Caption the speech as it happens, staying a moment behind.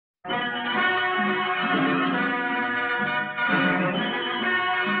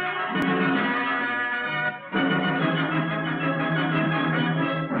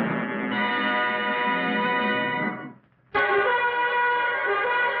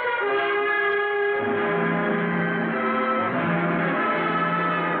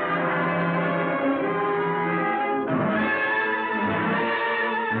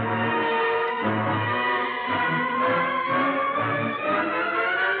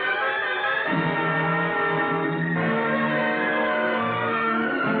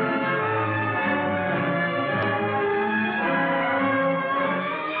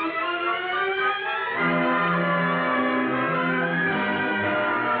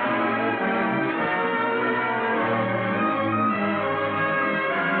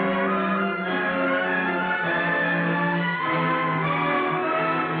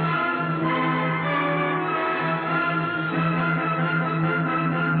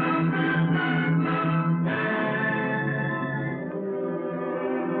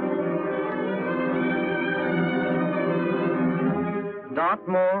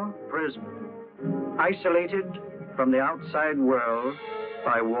Dartmoor prison, isolated from the outside world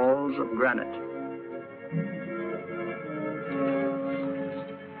by walls of granite.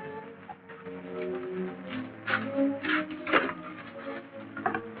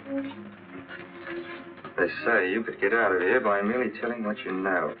 They say you could get out of here by merely telling what you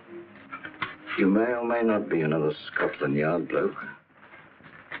know. You may or may not be another Scotland Yard bloke.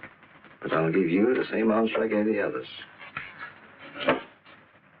 But I'll give you the same answer I gave the others.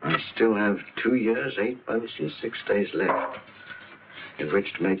 I still have 2 years, 8 months, and 6 days left in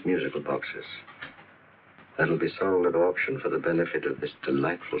which to make musical boxes. That'll be sold at auction for the benefit of this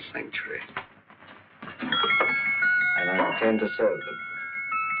delightful sanctuary. And I intend to serve them.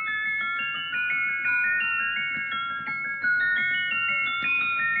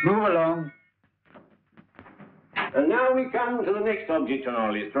 Move along. And now we come to the next object on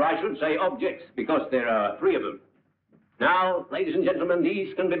our list, or I should say objects, because there are 3 of them. Now, ladies and gentlemen,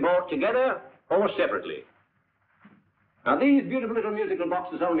 these can be bought together or separately. Now, these beautiful little musical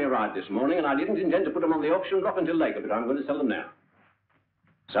boxes only arrived this morning, and I didn't intend to put them on the auction block until later, but I'm going to sell them now.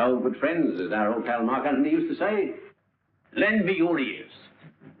 So, good friends, as our old pal Mark Antony used to say, lend me your ears.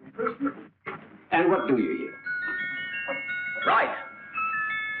 And what do you hear? Right.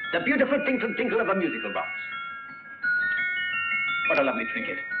 The beautiful tinkle tinkle of a musical box. What a lovely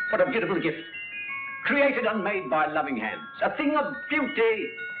trinket. What a beautiful gift. Created and made by loving hands. A thing of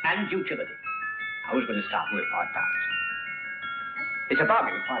beauty and utility. I was going to start with £5. It's a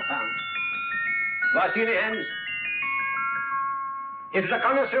bargain, £5. Do I see any hands? If the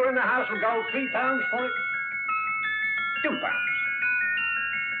connoisseur in the house will go £3 for it, £2.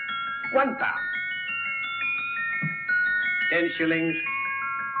 £1. 10 shillings.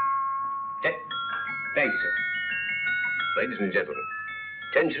 Thanks, sir. Ladies and gentlemen,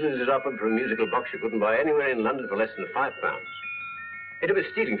 10 shillings is offered for a musical box you couldn't buy anywhere in London for less than £5. It'd be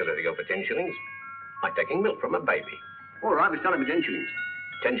stealing to let it go for 10 shillings. Like taking milk from a baby. All right, we're selling for 10 shillings.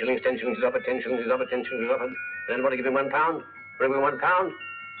 10 shillings, 10 shillings is offered, 10 shillings is offered, 10 shillings is offered. And then what, give him £1? For every £1?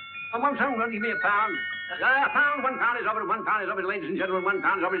 And £1 won't give me £1. £1 is offered, £1 is offered, ladies and gentlemen, £1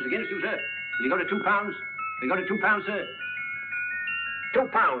 is offered against you, sir. Will you go to £2? Will you go to £2, sir? £2.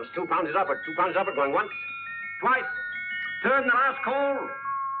 £2 is offered. £2 is offered. Going once, twice, third and the last call.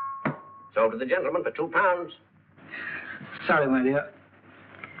 Sold to the gentleman for £2. Sorry, my dear.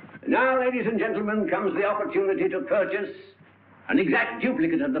 Now, ladies and gentlemen, comes the opportunity to purchase an exact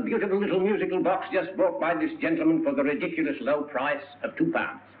duplicate of the beautiful little musical box just bought by this gentleman for the ridiculous low price of £2.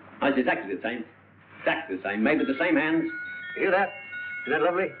 Oh, it's exactly the same. Exactly the same. Made with the same hands. You hear that? Isn't that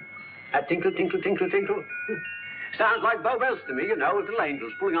lovely? That tinkle, tinkle, tinkle, tinkle. Sounds like Bow Bells to me, you know, little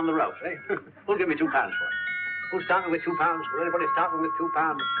angels pulling on the ropes, eh? Who'll give me £2 for it? Who's starting with £2? Will anybody start with £2? Oh,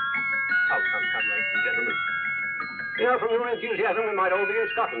 come, ladies and gentlemen. You know, from your enthusiasm, we might all be in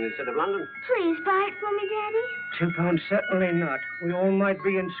Scotland instead of London. Please buy it for me, Daddy. £2, certainly not. We all might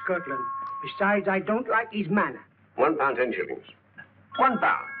be in Scotland. Besides, I don't like his manner. £1, 10 shillings. £1.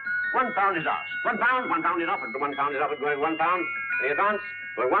 £1 is ours. £1 is offered. £1 is offered. Going £1. Any advance?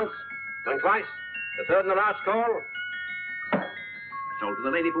 Going once. Going twice. The third and the last call. Sold to the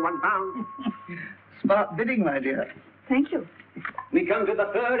lady for £1. Smart bidding, my dear. Thank you. We come to the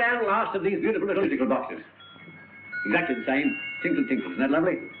third and last of these beautiful little musical boxes. Exactly the same. Tinkle, tinkle. Isn't that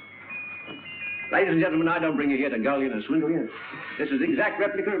lovely? Ladies and gentlemen, I don't bring you here to gull you and swindle you. This is the exact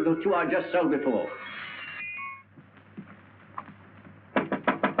replica of the 2 I just sold before.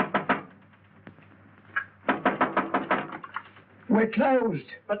 We're closed.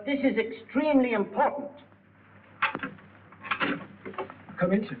 But this is extremely important.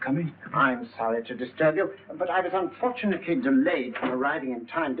 Come in, sir, come in. I'm sorry to disturb you, but I was unfortunately delayed from arriving in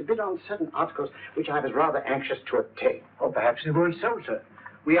time to bid on certain articles which I was rather anxious to obtain. Or perhaps they weren't sold, sir.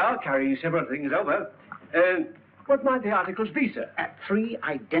 We are carrying several things over. What might the articles be, sir? 3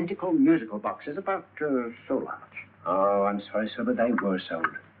 identical musical boxes, about so large. Oh, I'm sorry, sir, but they were sold.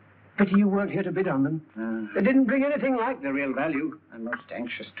 Pity you weren't here to bid on them. They didn't bring anything like the real value. I'm most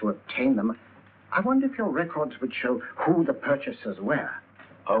anxious to obtain them. I wonder if your records would show who the purchasers were.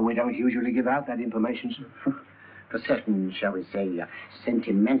 Oh, we don't usually give out that information, sir. For certain, shall we say,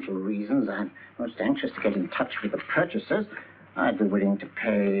 sentimental reasons, I'm most anxious to get in touch with the purchasers. I'd be willing to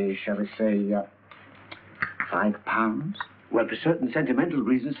pay, shall we say, £5. Well, for certain sentimental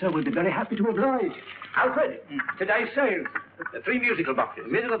reasons, sir, we'll be very happy to oblige. Alfred, today's sale. The 3 musical boxes.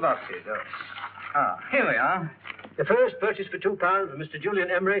 Musical boxes, here we are. The first purchase for £2 from Mr. Julian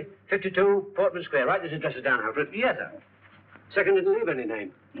Emery, 52 Portman Square. Write this address down, Alfred. Yes, sir. Second didn't leave any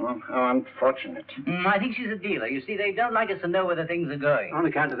name. Oh, how unfortunate. I think she's a dealer. You see, they don't like us to know where the things are going. On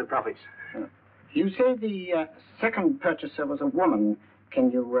account of the profits. You say the second purchaser was a woman. Can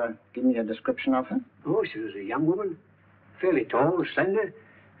you give me a description of her? Oh, she was a young woman, fairly tall, slender.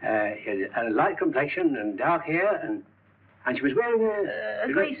 She had a light complexion and dark hair, and she was wearing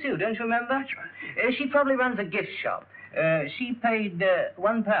a grey suit, don't you remember? That's right. She probably runs a gift shop. She paid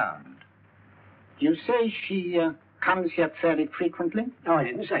 £1. You say she comes here fairly frequently? No, I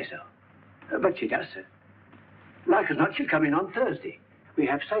didn't say so. But she does, sir. Like as not, she'll come in on Thursday. We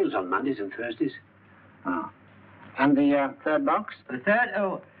have sales on Mondays and Thursdays. Oh. And the third box? The third?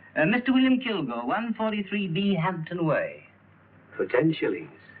 Oh, Mr. William Kilgore, 143B Hampton Way. For 10 shillings.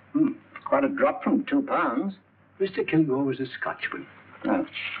 Quite a drop from £2. Mr. Kilgore was a Scotchman. Oh.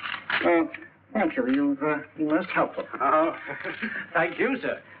 Well, thank you. You've been most helpful. Oh, thank you,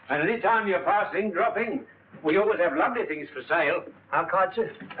 sir. And any time you're passing, drop in. We always have lovely things for sale. Our card,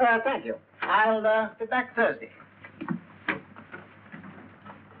 sir? Thank you. I'll be back Thursday.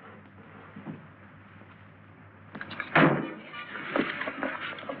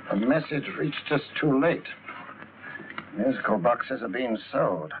 The message reached us too late. Musical boxes are being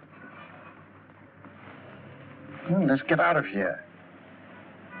sold. Let's get out of here.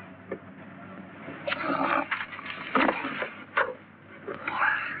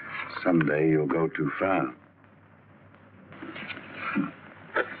 Someday you'll go too far.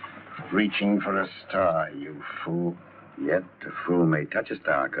 Reaching for a star, you fool. Yet a fool may touch a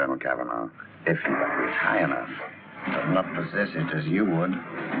star, Colonel Cavanaugh, if he reaches high enough. But not possess it as you would.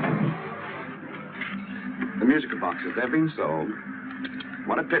 The musical boxes, they've been sold.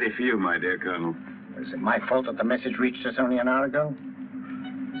 What a pity for you, my dear Colonel. Is it my fault that the message reached us only an hour ago?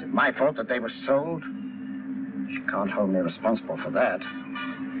 Is it my fault that they were sold? You can't hold me responsible for that.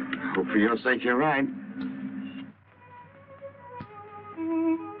 Hope for your sake you're right.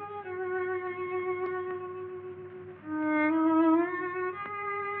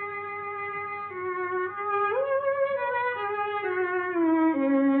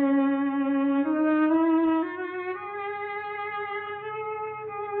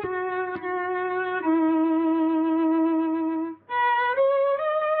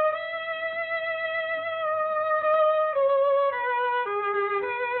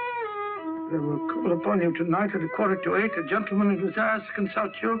 Upon you tonight at 7:45, a gentleman who desires to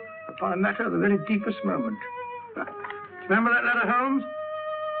consult you upon a matter of the very deepest moment. Remember that letter, Holmes?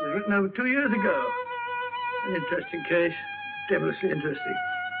 It was written over 2 years ago. An interesting case. Devilishly interesting.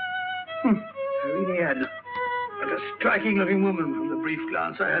 Irene Adler. What a striking-looking woman from the brief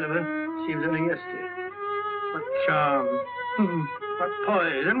glance I had of her. Seems only yesterday. What charm. What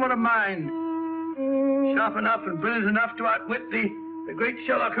poise. And what a mind. Sharp enough and brilliant enough to outwit the great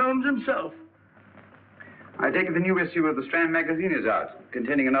Sherlock Holmes himself. I take it the new issue of the Strand magazine is out,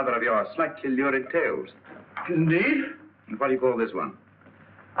 containing another of your slightly lurid tales. Indeed. And what do you call this one?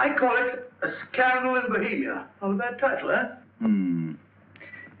 I call it A Scandal in Bohemia. Not a bad title, eh?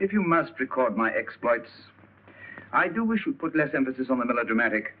 If you must record my exploits, I do wish you'd put less emphasis on the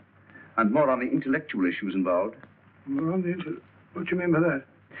melodramatic and more on the intellectual issues involved. What do you mean by that?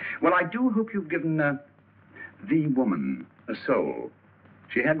 Well, I do hope you've given the woman a soul.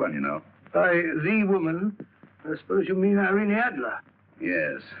 She had one, you know. By the woman, I suppose you mean Irene Adler.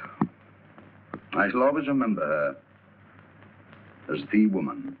 Yes. I shall always remember her as the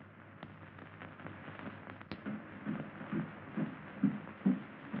woman.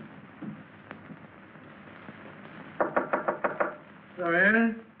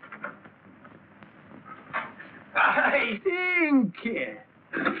 Sorry? Hi, Stinky.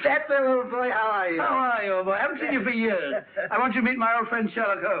 That's the old boy. How are you? How are you, old boy? I haven't seen you for years. I want you to meet my old friend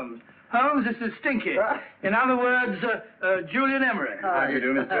Sherlock Holmes. Holmes, this is Stinky. In other words, Julian Emery. How do you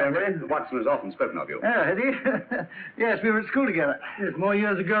do, Mr. Emery? Watson has often spoken of you. Oh, has he? Yes, we were at school together. Yes, more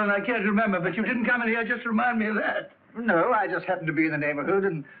years ago than I care to remember, but you didn't come in here just to remind me of that. No, I just happened to be in the neighborhood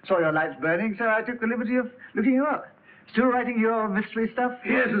and saw your lights burning, so I took the liberty of looking you up. Still writing your mystery stuff?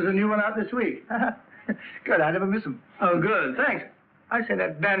 Yes, there's a new one out this week. Good, I never miss them. Oh, good, thanks. I say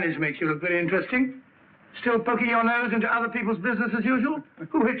that bandage makes you look very interesting. Still poking your nose into other people's business as usual?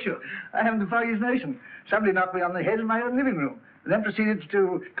 Who hit you? I haven't the foggiest notion. Somebody knocked me on the head in my own living room, and then proceeded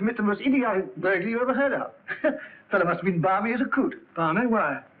to commit the most idiotic burglary you ever heard of. Fellow must have been balmy as a coot. Balmy?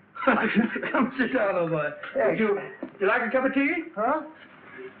 Why? Come sit down, old boy. Yes. You like a cup of tea? Huh?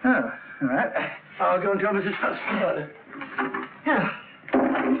 Oh, all right. I'll go and tell Mrs. Hudson about it.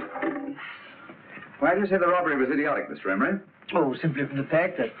 Why do you say the robbery was idiotic, Mr. Emery? Oh, simply from the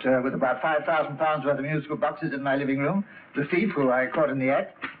fact that with about £5,000 worth of musical boxes in my living room, the thief, who I caught in the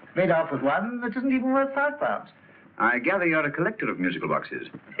act, made off with one that isn't even worth £5. I gather you're a collector of musical boxes.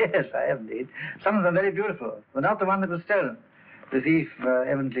 Yes, I am indeed. Some of them very beautiful, but not the one that was stolen. The thief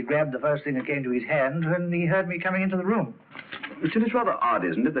evidently grabbed the first thing that came to his hand when he heard me coming into the room. Still, it's rather odd,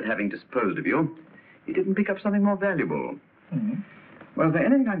 isn't it, that having disposed of you, he didn't pick up something more valuable. Mm-hmm. Was there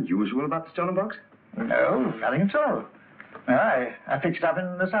anything unusual about the stolen box? No, nothing at all. I picked it up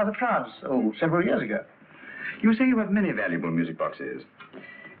in the south of France, several years ago. You say you have many valuable music boxes.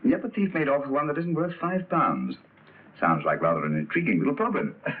 And yet the thief made off with one that isn't worth £5. Sounds like rather an intriguing little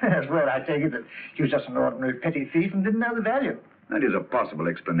problem. Well, I take it that he was just an ordinary petty thief and didn't know the value. That is a possible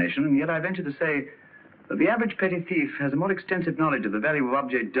explanation, and yet I venture to say that the average petty thief has a more extensive knowledge of the value of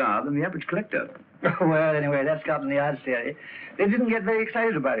object d'art than the average collector. Well, anyway, that's Scotland Yard's theory. They didn't get very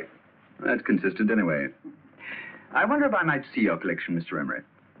excited about it. That's consistent anyway. I wonder if I might see your collection, Mr. Emery.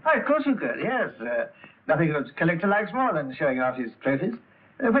 Oh, of course you could, yes. Nothing a collector likes more than showing off his trophies.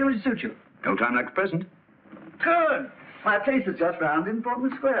 When would it suit you? No time like the present. Good. My place is just round in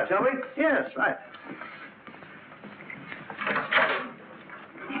Portman Square. Shall we? Yes, right.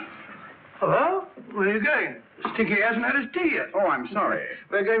 Hello? Where are you going? Stinky hasn't had his tea yet. Oh, I'm sorry.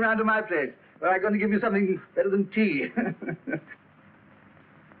 We're going round to my place, where I'm going to give you something better than tea.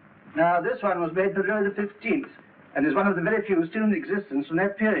 Now, this one was made for Louis XV, and is one of the very few still in existence from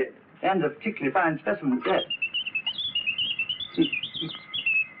that period, and a particularly fine specimen at that.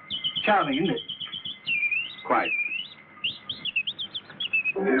 Charming, isn't it? Quite.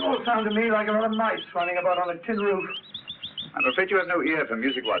 It all sounded to me like a lot of mice running about on a tin roof. I'm afraid you have no ear for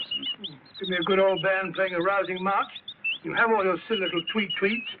music, Watson. Give me a good old band playing a rousing march. You have all your silly little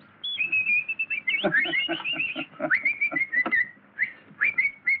tweets.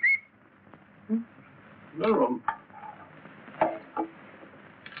 No wrong.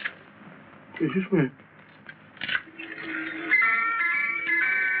 This is me.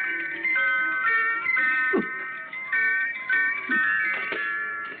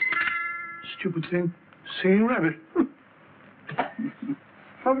 Stupid thing. Singing rabbit.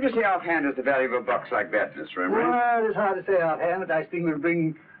 What would you say offhand is the value of a box like that, Mr. Emery? Well, it's hard to say offhand, but I think we'll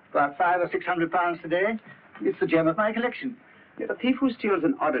bring about £500 or £600 today. It's the gem of my collection. Yet a thief who steals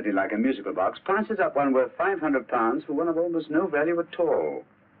an oddity like a musical box passes up one worth £500 for one of almost no value at all.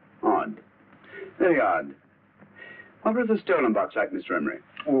 Odd. Very odd. What was a stolen box like, Mr. Emery?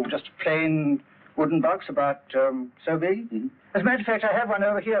 Oh, just a plain wooden box about so big. Mm-hmm. As a matter of fact, I have one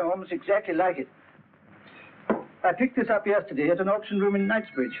over here almost exactly like it. I picked this up yesterday at an auction room in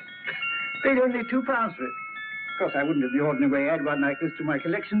Knightsbridge. Paid only £2 for it. Of course, I wouldn't in the ordinary way add one like this to my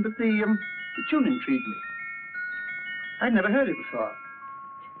collection, but the tune intrigued me. I'd never heard it before.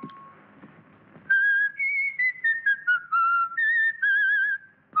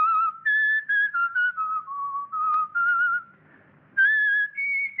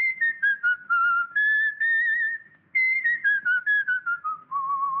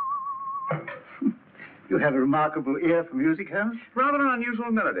 You have a remarkable ear for music, Holmes. Rather an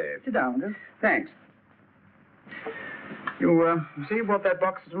unusual melody. Sit down, Will. Thanks. You say you bought that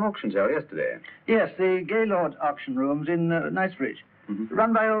box at an auction sale yesterday? Yes, the Gaylord auction rooms in Knightsbridge. Mm-hmm.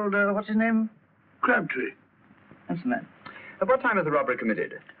 Run by old, what's his name? Crabtree. That's the man. At what time was the robbery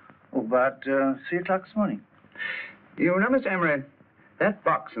committed? Oh, about 3 o'clock this morning. You know, Mr. Emery, that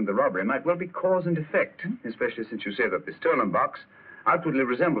box and the robbery might well be cause and effect, especially since you say that the stolen box outwardly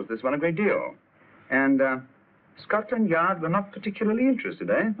resembles this one a great deal. And Scotland Yard were not particularly interested,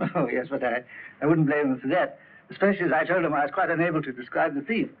 eh? Oh, yes, but I wouldn't blame them for that. Especially as I told them I was quite unable to describe the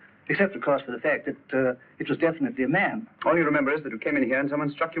thief. Except, of course, for the fact that it was definitely a man. All you remember is that you came in here and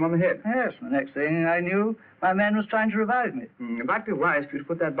someone struck you on the head. Yes, and the next thing I knew, my man was trying to revive me. It might be wise for you to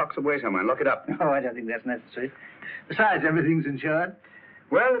put that box away somewhere and lock it up. Oh, I don't think that's necessary. Besides, everything's insured.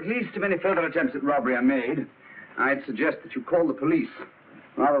 Well, at least if any further attempts at robbery are made, I'd suggest that you call the police,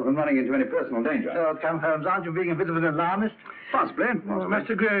 rather than running into any personal danger. Oh, come, Holmes, aren't you being a bit of an alarmist? Possibly. Well,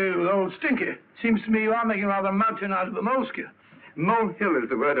 Mr. Gray with old Stinky. Seems to me you are making rather a mountain out of a molehill. Molehill is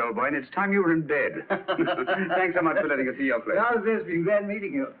the word, old boy, and it's time you were in bed. Thanks so much for letting us see your place. How's this? Been glad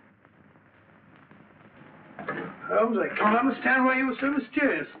meeting you. Holmes, I can't understand why you were so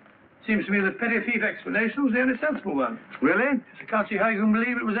mysterious. Seems to me the petty thief explanation was the only sensible one. Really? I can't see how you can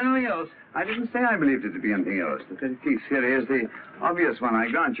believe it was anything else. I didn't say I believed it to be anything else. The petty thief theory is the obvious one, I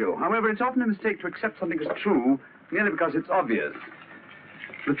grant you. However, it's often a mistake to accept something as true merely because it's obvious.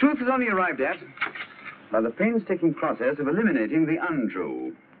 The truth is only arrived at by the painstaking process of eliminating the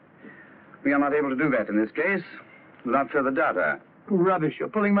untrue. We are not able to do that in this case without further data. Rubbish, you're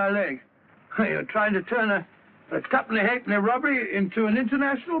pulling my leg. You're trying to turn a tuppenny halfpenny robbery into an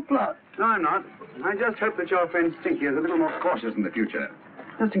international plot. No, I'm not. I just hope that your friend Stinky is a little more cautious in the future.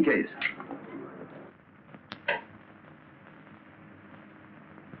 Just in case.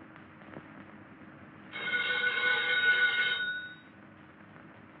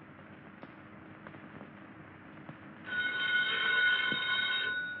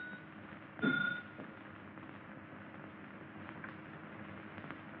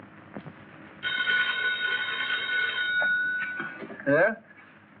 Yeah?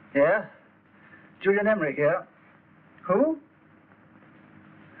 Yeah? Julian Emery here. Who?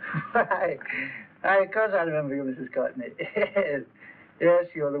 Of course I remember you, Mrs. Courtney. Yes. Yes,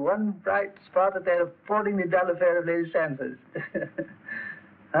 you're the one bright spot at that appallingly dull affair of Lady Sanford's.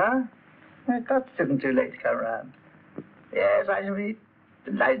 Huh? Of course it isn't too late to come around. Yes, I shall be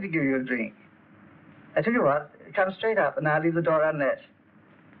delighted to give you a drink. I tell you what, come straight up and I'll leave the door unlatched.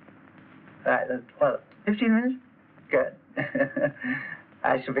 Right, what, 15 minutes? Good.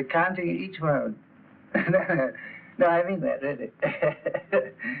 I shall be counting each moment. No, I mean that, really.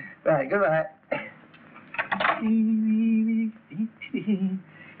 Right, goodbye.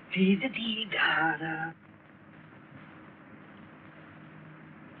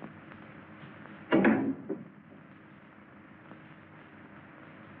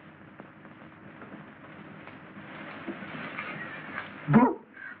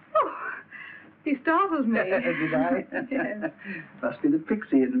 He startled me. Did I? Yes. Must be the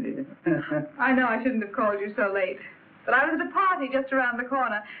pixie in me. I know I shouldn't have called you so late, but I was at a party just around the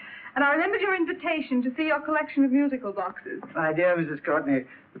corner, and I remembered your invitation to see your collection of musical boxes. My dear Mrs. Courtney,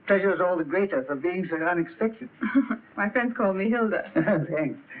 the pleasure is all the greater for being so unexpected. My friends call me Hilda.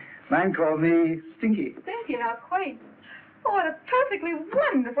 Thanks. Mine call me Stinky. Stinky, how quaint. Oh, what a perfectly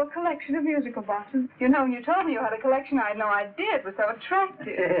wonderful collection of musical boxes. You know, when you told me you had a collection, I had no idea it was so attractive.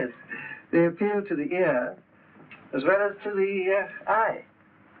 Yes. They appeal to the ear as well as to the eye.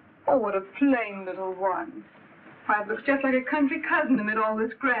 Oh, what a plain little one. Why, it looks just like a country cousin amid all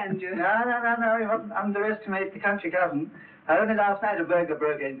this grandeur. No. You mustn't underestimate the country cousin. Only last night a burglar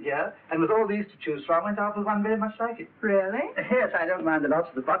broke in here, and with all these to choose from, went off with one very much like it. Really? Yes, I don't mind the loss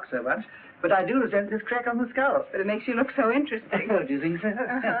of the box so much, but I do resent this crack on the skull. But it makes you look so interesting. Oh, do you think so?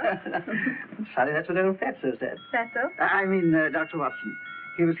 Sorry, that's what old Fatso said. Fatso? I mean, Dr. Watson.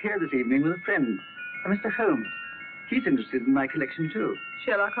 He was here this evening with a friend, Mr. Holmes. He's interested in my collection, too.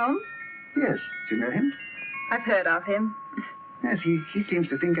 Sherlock Holmes? Yes. Do you know him? I've heard of him. Yes, he seems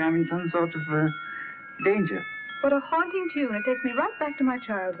to think I'm in some sort of danger. What a haunting tune. It takes me right back to my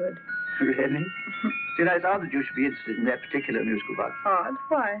childhood. Really? You know, it's odd that you should be interested in that particular musical box. Odd?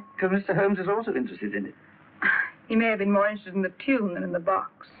 Why? Because Mr. Holmes is also interested in it. He may have been more interested in the tune than in the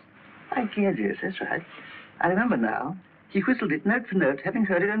box. I guess, yes, that's right. I remember now. He whistled it note for note, having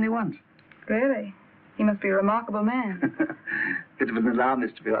heard it only once. Really? He must be a remarkable man. Bit of an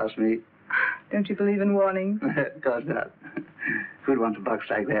alarmist, if you ask me. Don't you believe in warnings? Of course not. Who'd want a box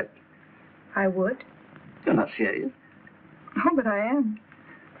like that? I would. You're not serious. Oh, but I am.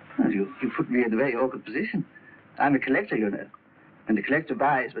 Well, you put me in a very awkward position. I'm a collector, you know. And a collector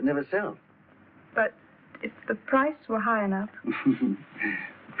buys but never sells. But if the price were high enough... The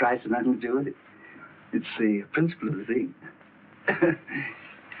price has nothing to do with it. It's the principle of the thing.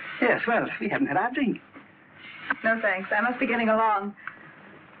 Yes, well, we haven't had our drink. No, thanks. I must be getting along.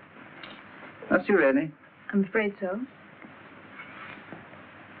 What's your Annie? I'm afraid so.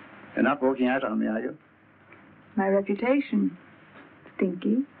 You're not walking out on me, are you? My reputation.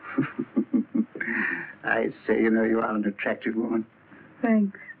 Stinky. I say, you know, you are an attractive woman.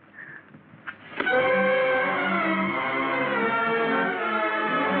 Thanks.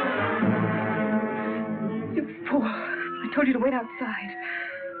 You fool. I told you to wait outside.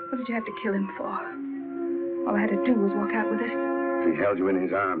 What did you have to kill him for? All I had to do was walk out with it. He held you in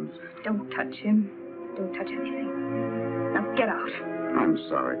his arms. Don't touch him. Don't touch anything. Now get out. I'm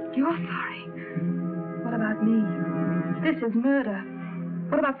sorry. You're sorry. What about me? This is murder.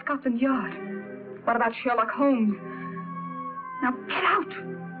 What about Scotland Yard? What about Sherlock Holmes? Now get out!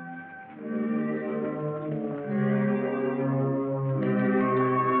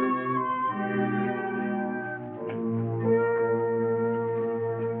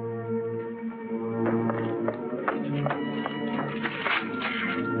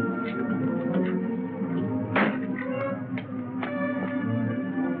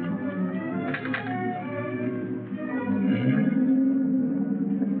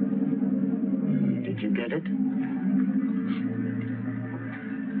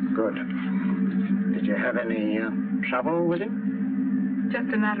 Any trouble with him?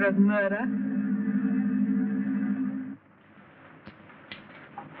 Just a matter of murder.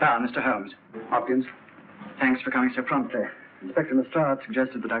 Mr. Holmes. Hopkins? Thanks for coming so promptly. Inspector Lestrade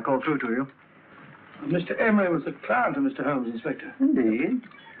suggested that I call through to you. Mr. Emery was a client of Mr. Holmes, Inspector. Indeed.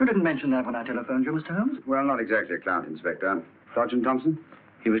 You didn't mention that when I telephoned you, Mr. Holmes. Well, not exactly a client, Inspector. Sergeant Thompson?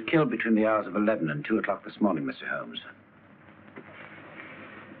 He was killed between the hours of 11 and 2 o'clock this morning, Mr. Holmes.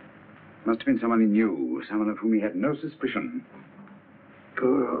 Must have been someone he knew, someone of whom he had no suspicion.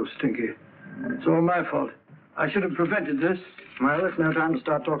 Poor old Stinky. It's all my fault. I should have prevented this. Well, it's no time to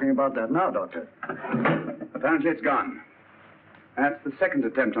start talking about that now, Doctor. Apparently it's gone. That's the second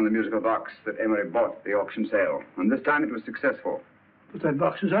attempt on the musical box that Emery bought at the auction sale. And this time it was successful. But that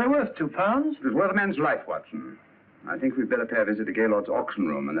box is only worth £2. It was worth a man's life, Watson. I think we'd better pay a visit to Gaylord's auction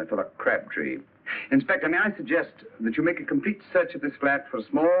room and that fellow Crabtree. Inspector, may I suggest that you make a complete search of this flat for a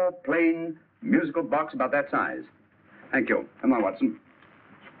small, plain, musical box about that size? Thank you. Come on, Watson.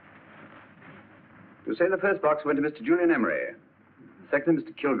 You say the first box went to Mr. Julian Emery. The second to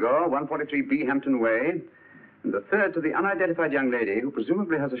Mr. Kilgore, 143B Hampton Way. And the third to the unidentified young lady who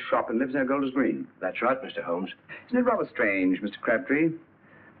presumably has a shop and lives near Golders Green. That's right, Mr. Holmes. Isn't it rather strange, Mr. Crabtree,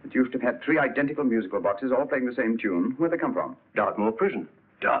 that you should have had 3 identical musical boxes all playing the same tune? Where'd they come from? Dartmoor Prison.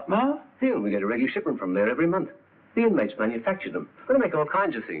 Dartmoor? Here, we get a regular shipment from there every month. The inmates manufacture them. They make all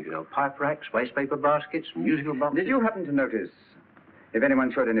kinds of things, you know, pipe racks, wastepaper baskets, musical boxes. Did you happen to notice if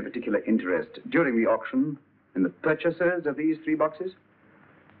anyone showed any particular interest during the auction in the purchasers of these 3 boxes?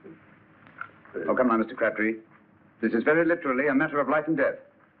 Oh, come on, Mr. Crabtree. This is very literally a matter of life and death.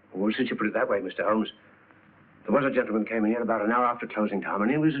 Well, since you put it that way, Mr. Holmes, there was a gentleman came in here about an hour after closing time, and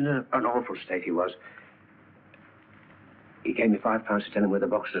he was in an awful state, he was. He gave me £5 to tell him where the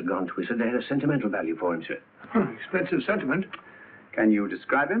boxes had gone to. He said they had a sentimental value for him, sir. Expensive sentiment. Can you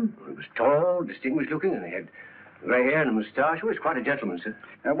describe him? He was tall, distinguished looking, and he had grey hair and a moustache. He was quite a gentleman, sir.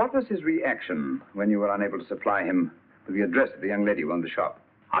 What was his reaction when you were unable to supply him with the address of the young lady who owned the shop?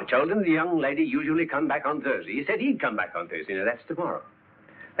 I told him the young lady usually come back on Thursday. He said he'd come back on Thursday. Now, that's tomorrow.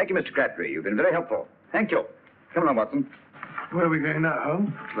 Thank you, Mr. Crabtree. You've been very helpful. Thank you. Come on, Watson. Where are we going now, Holmes?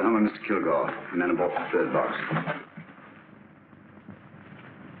 To the home of Mr. Kilgore, the man who bought the third box.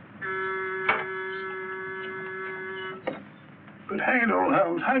 But hang it all,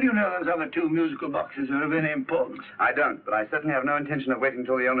 Holmes, how do you know those other 2 musical boxes are of any importance? I don't, but I certainly have no intention of waiting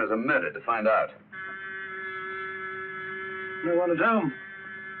until the owners are murdered to find out. No one at home.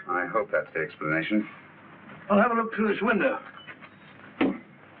 I hope that's the explanation. I'll have a look through this window.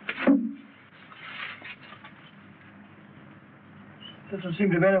 Doesn't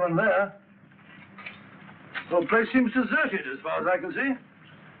seem to be anyone there. The whole place seems deserted as far as I can see.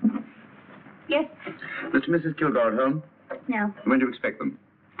 Yes? Mr. and Mrs. Kilgore at home? No. When do you expect them?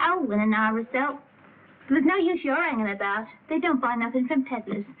 Oh, in an hour or so. There's no use your hanging about. They don't buy nothing from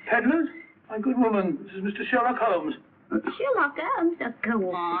peddlers. Peddlers? My good woman, this is Mr. Sherlock Holmes. Sherlock Holmes? Oh,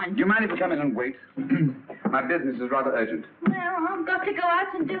 go on. Do you mind if we come in and wait? My business is rather urgent. Well, I've got to go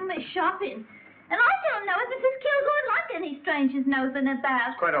out and do my shopping. And I don't know if Mrs. Kilgore'd like any strangers nosing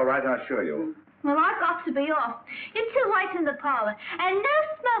about. Quite all right, I assure you. Well, I've got to be off. It's too late in the parlor. And no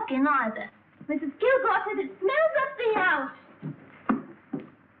smoking either. Mrs. Kilgore said it smells up the house.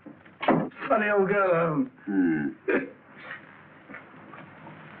 Funny old girl, Holmes.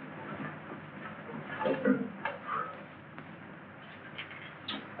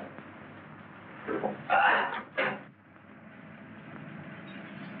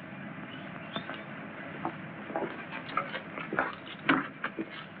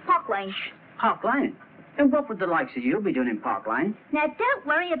 Park Lane. Park Lane? And what would the likes of you be doing in Park Lane? Now, don't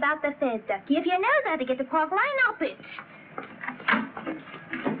worry about the fares, Ducky. If you know how to get to Park Lane, up it.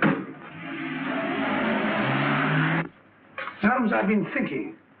 Holmes, I've been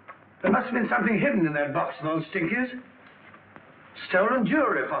thinking. There must have been something hidden in that box of those Stinkies. Stolen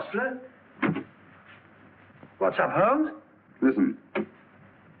jewelry, possibly. What's up, Holmes? Listen.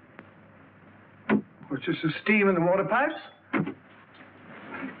 What's just the steam in the water pipes?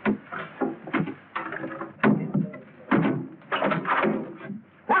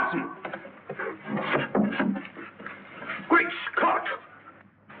 Watson! Great Scott!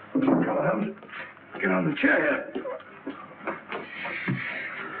 Come on, Holmes. Get on the chair here.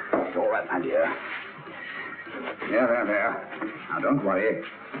 It's all right, my dear. There. Now, don't worry.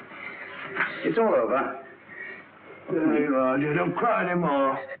 It's all over. There you are, dear. Don't cry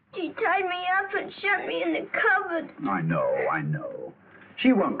anymore. She tied me up and shut me in the cupboard. I know.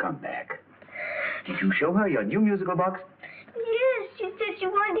 She won't come back. Did you show her your new musical box? Yes, she said she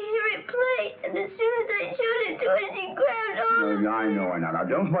wanted to hear it play. And as soon as I showed it to her, she grabbed on. I know. Now,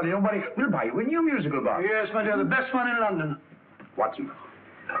 don't worry. We'll buy you a new musical box. Yes, my dear, the best one in London. Watson.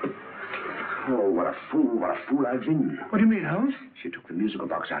 Oh, what a fool I've been. What do you mean, Holmes? She took the musical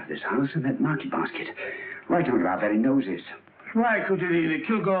box out of this house in that market basket. Right under our very noses. Why could the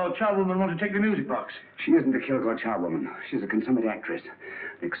Kilgore charwoman want to take the music box? She isn't a Kilgore charwoman. She's a consummate actress.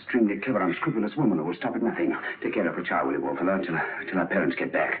 An extremely clever, unscrupulous woman who will stop at nothing. Take care of her child, will you, Wolfe, till her parents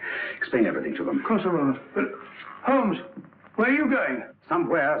get back. Explain everything to them. Of course I will. But, Holmes, where are you going?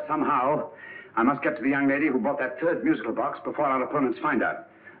 Somewhere, somehow. I must get to the young lady who bought that third musical box before our opponents find out.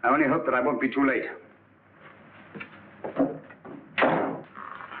 I only hope that I won't be too late.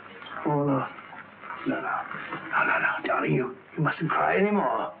 Oh, no, darling, you You mustn't cry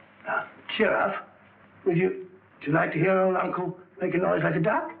anymore. Now, cheer up. Would you like to hear old Uncle make a noise like a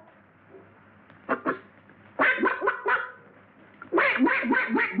duck?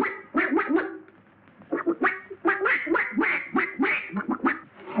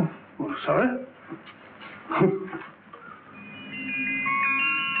 Oh, sorry?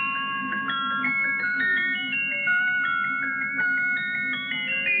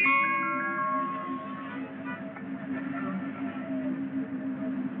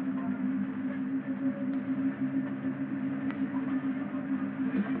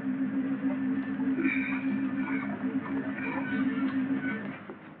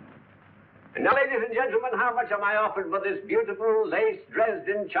 Now, ladies and gentlemen, how much am I offered for this beautiful lace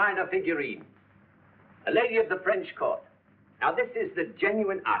Dresden china figurine? A lady of the French court. Now, this is the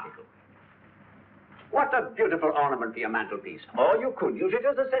genuine article. What a beautiful ornament for your mantelpiece. Or you could use it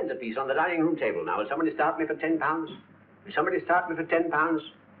as a centerpiece on the dining room table. Now, will somebody start me for £10? Will somebody start me for £10? £8?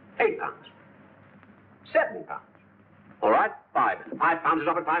 £7? All right, £5 is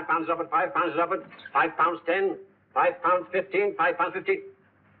offered, £5 is offered, £5 is offered, £5.10, £5.15, £5.15.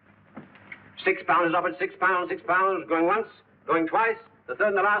 £6 is offered, £6, going once, going twice, the third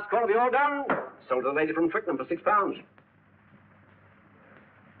and the last call will be all done. Sold to the lady from Twickenham for £6.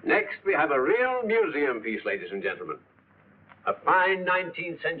 Next, we have a real museum piece, ladies and gentlemen. A fine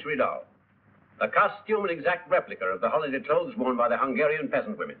 19th century doll. A costume and exact replica of the holiday clothes worn by the Hungarian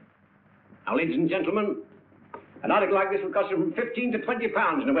peasant women. Now, ladies and gentlemen, an article like this will cost you from £15 to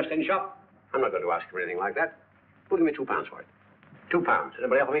 £20 in a West End shop. I'm not going to ask you for anything like that. Who'll give me £2 for it? £2.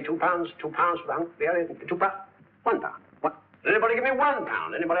 Anybody offer me £2? £2 for the Hungarian? £2? £1. What? Does anybody give me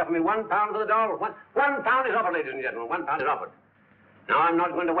 £1? Anybody offer me £1 for the doll? £1 is offered, ladies and gentlemen. £1 is offered. Now, I'm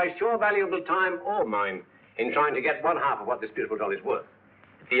not going to waste your valuable time or mine in trying to get one half of what this beautiful doll is worth.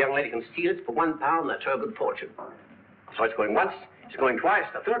 If the young lady can steal it for £1, that's her good fortune. So it's going once, it's going twice,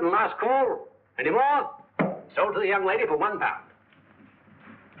 the third and last call. Any more? Sold to the young lady for £1.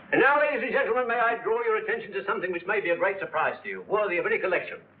 And now, ladies and gentlemen, may I draw your attention to something which may be a great surprise to you, worthy of any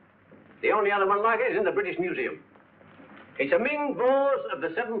collection. The only other one like it is in the British Museum. It's a Ming vase of the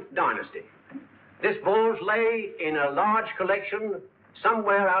 7th dynasty. This vase lay in a large collection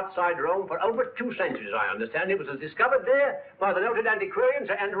somewhere outside Rome for over 2 centuries, I understand. It was discovered there by the noted antiquarian,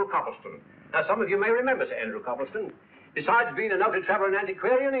 Sir Andrew Copleston. Now, some of you may remember Sir Andrew Copleston. Besides being a noted traveler and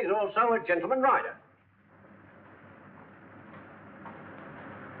antiquarian, he's also a gentleman rider.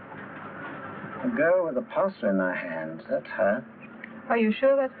 A girl with a pulsar in her hand. That's her. Are you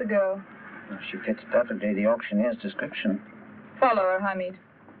sure that's the girl? Well, she fits perfectly the auctioneer's description. Follow her, Hamid.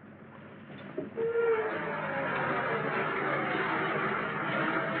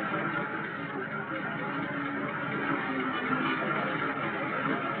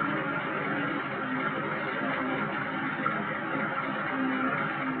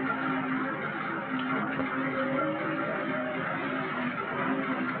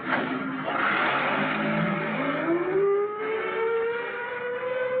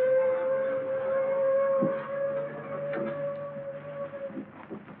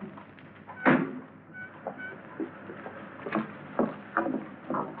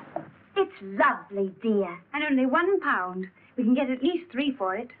 Lovely, dear. And only £1. We can get at least 3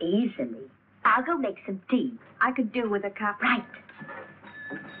 for it. Easily. I'll go make some tea. I could do with a cup. Right.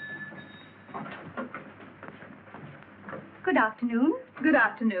 Good afternoon. Good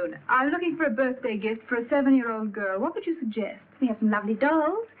afternoon. I'm looking for a birthday gift for a 7-year-old girl. What would you suggest? We have some lovely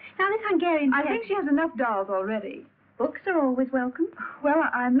dolls. Now, this Hungarian... I think she has enough dolls already. Books are always welcome. Well,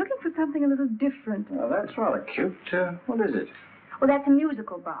 I'm looking for something a little different. Well, that's rather cute. What is it? Well, that's a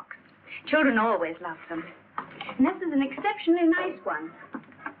musical box. Children always love them. And this is an exceptionally nice one.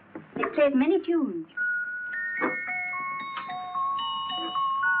 It plays many tunes.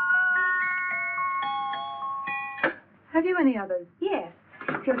 Have you any others? Yes.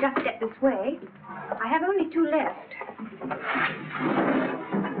 If you'll just step this way. I have only 2 left.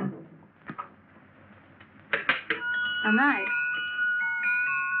 How nice.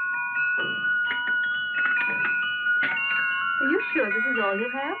 Are you sure this is all you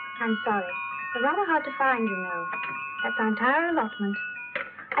have? I'm sorry. They're rather hard to find, you know. That's our entire allotment.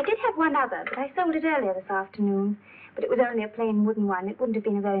 I did have one other, but I sold it earlier this afternoon. But it was only a plain wooden one. It wouldn't have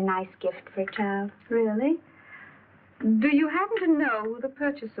been a very nice gift for a child. Really? Do you happen to know who the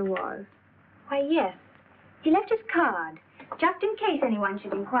purchaser was? Why, yes. He left his card, just in case anyone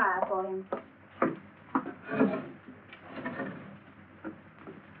should inquire for him.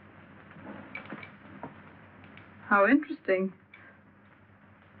 How interesting.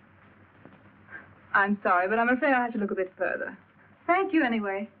 I'm sorry, but I'm afraid I'll have to look a bit further. Thank you,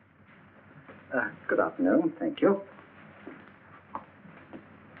 anyway. Good afternoon. Thank you.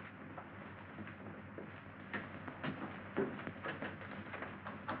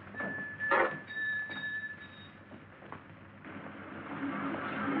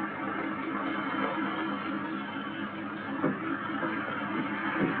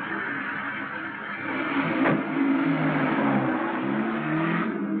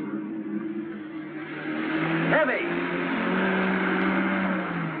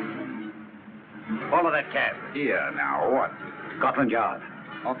 Follow that cab. Here, now, what? Scotland Yard.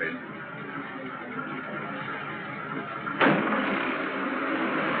 Office.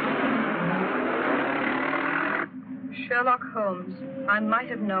 Sherlock Holmes. I might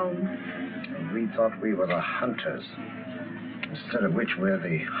have known. We thought we were the hunters, instead of which we're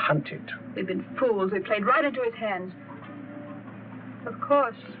the hunted. We've been fools. We played right into his hands. Of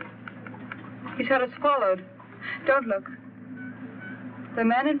course. He's had us followed. Don't look. The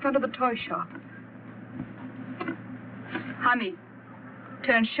man in front of the toy shop. Hamid.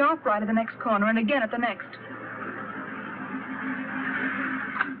 Turn sharp right at the next corner and again at the next.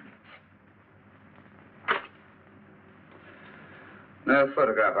 No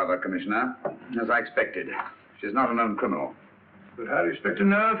photograph of her, Commissioner. As I expected. She's not a known criminal. But how do you expect to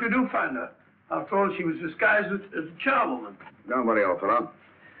know if you do find her? After all, she was disguised as a charwoman. Don't worry, old fellow.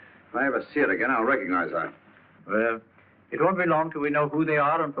 If I ever see her again, I'll recognize her. Well, it won't be long till we know who they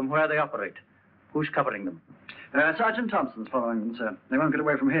are and from where they operate. Who's covering them? Sergeant Thompson's following them, sir. They won't get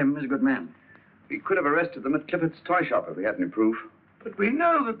away from him. He's a good man. We could have arrested them at Clifford's toy shop if we had any proof. But we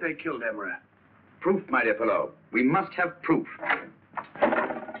know that they killed Emery. Proof, my dear fellow. We must have proof.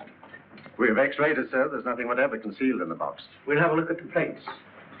 We've x-rayed it, sir. There's nothing whatever concealed in the box. We'll have a look at the plates.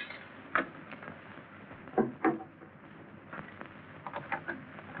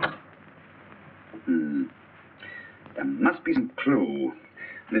 There must be some clue.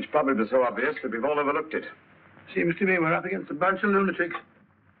 And it's probably so obvious that we've all overlooked it. Seems to me we're up against a bunch of lunatics.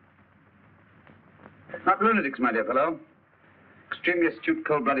 Not lunatics, my dear fellow. Extremely astute,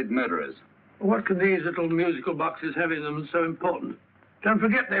 cold-blooded murderers. What can these little musical boxes have in them so important? Don't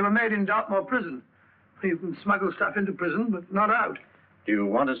forget they were made in Dartmoor prison. You can smuggle stuff into prison, but not out. Do you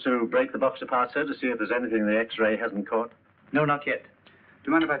want us to break the box apart, sir, to see if there's anything the X-ray hasn't caught? No, not yet. Do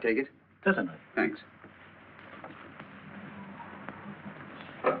you mind if I take it? Certainly. Thanks.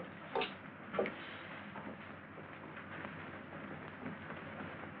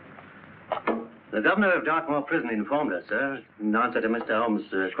 The governor of Dartmoor Prison informed us, sir, in answer to Mr. Holmes'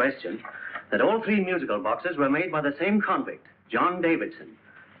 question, that all 3 musical boxes were made by the same convict, John Davidson,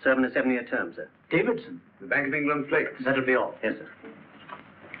 serving a 7-year term, sir. Davidson? The Bank of England plates. That'll be all. Yes, sir.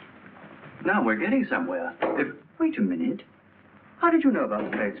 Now we're getting somewhere. Wait a minute. How did you know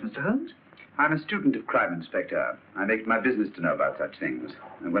about the plates, Mr. Holmes? I'm a student of crime, Inspector. I make it my business to know about such things.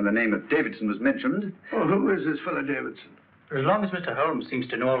 And when the name of Davidson was mentioned... Well, who is this fellow Davidson? As long as Mr. Holmes seems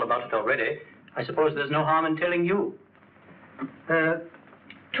to know all about it already, I suppose there's no harm in telling you.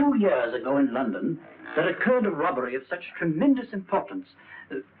 2 years ago in London, there occurred a robbery of such tremendous importance,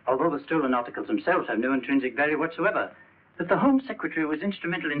 although the stolen articles themselves have no intrinsic value whatsoever, that the Home Secretary was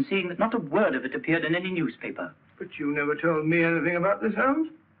instrumental in seeing that not a word of it appeared in any newspaper. But you never told me anything about this, Holmes.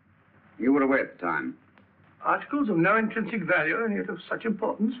 You were away at the time. Articles of no intrinsic value and yet of such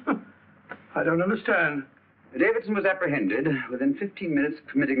importance? I don't understand. Davidson was apprehended within 15 minutes of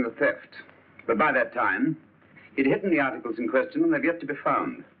committing the theft. But by that time, he'd hidden the articles in question and they've yet to be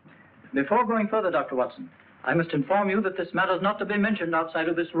found. Before going further, Dr. Watson, I must inform you that this matter's not to be mentioned outside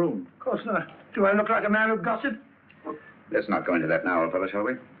of this room. Of course not. Do I look like a man who gossip? Let's not go into that now, old fellow, shall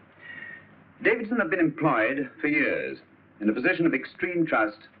we? Davidson had been employed for years in a position of extreme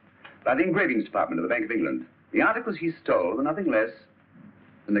trust by the engravings department of the Bank of England. The articles he stole were nothing less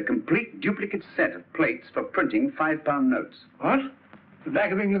than a complete duplicate set of plates for printing £5 notes. What? The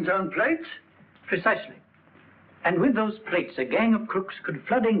Bank of England's own plates? Precisely. And with those plates, a gang of crooks could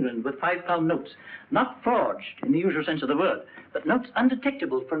flood England with £5 notes, not forged in the usual sense of the word, but notes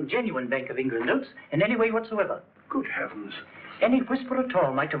undetectable from genuine Bank of England notes in any way whatsoever. Good heavens. Any whisper at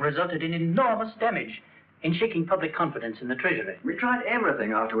all might have resulted in enormous damage in shaking public confidence in the Treasury. We tried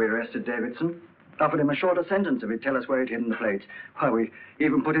everything after we arrested Davidson. Offered him a shorter sentence if he'd tell us where he'd hidden the plates. Why, we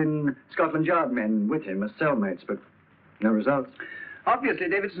even put in Scotland Yard men with him as cellmates, but no results. Obviously,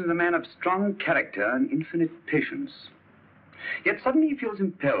 Davidson's a man of strong character and infinite patience. Yet suddenly he feels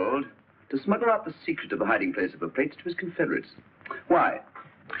impelled to smuggle out the secret of the hiding place of the plates to his confederates. Why?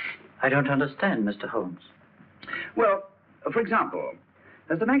 I don't understand, Mr. Holmes. Well, for example,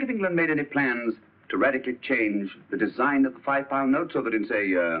 has the Bank of England made any plans to radically change the design of the £5 note so that in,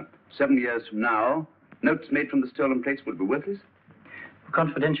 say, 7 years from now, notes made from the stolen plates would be worthless?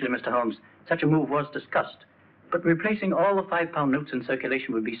 Confidentially, Mr. Holmes, such a move was discussed. But replacing all the £5 notes in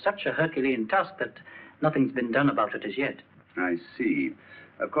circulation would be such a Herculean task that nothing's been done about it as yet. I see.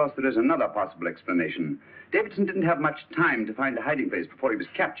 Of course, there is another possible explanation. Davidson didn't have much time to find a hiding place before he was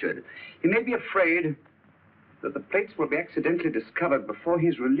captured. He may be afraid that the plates will be accidentally discovered before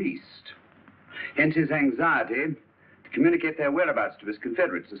he's released. Hence his anxiety to communicate their whereabouts to his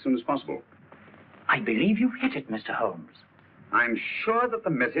confederates as soon as possible. I believe you've hit it, Mr. Holmes. I'm sure that the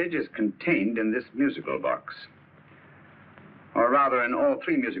message is contained in this musical box. Or rather, in all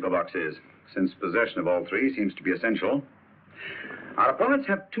three musical boxes, since possession of all three seems to be essential. Our opponents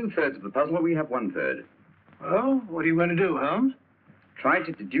have 2/3 of the puzzle, we have 1/3. Well, what are you going to do, Holmes? Try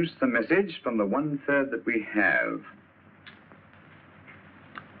to deduce the message from the 1/3 that we have.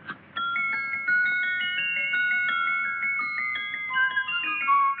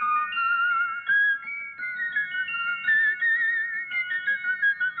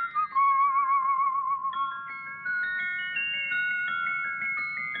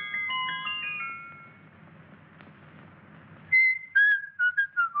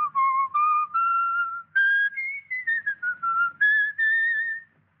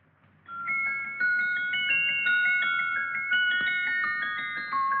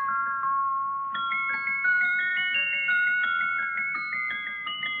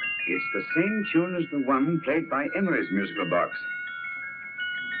 It's the same tune as the one played by Emery's musical box.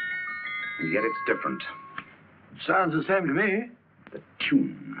 And yet it's different. Sounds the same to me. The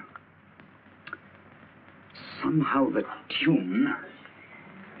tune. Somehow the tune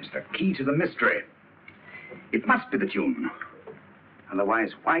is the key to the mystery. It must be the tune.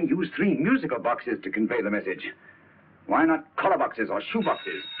 Otherwise, why use 3 musical boxes to convey the message? Why not collar boxes or shoe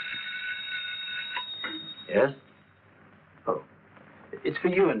boxes? Yes? Oh. It's for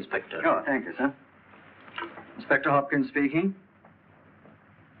you, Inspector. Oh, thank you, sir. Inspector Hopkins speaking.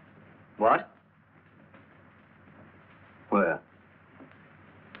 What? Where?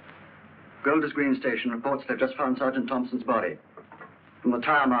 Golders Green Station reports they've just found Sergeant Thompson's body. From the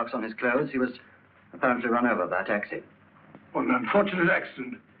tire marks on his clothes, he was apparently run over by a taxi. What an unfortunate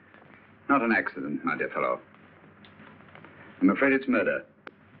accident. Not an accident, my dear fellow. I'm afraid it's murder.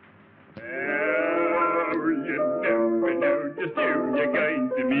 You never know just who you're going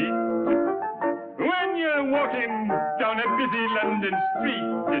to meet when you're walking down a busy London street.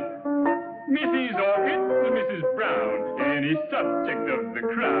 Mrs. Hawkins, Mrs. Brown, any subject of the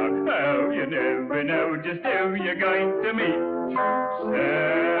crowd. Oh, you never know just who you're going to meet. So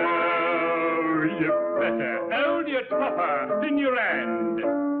you better hold your topper in your hand,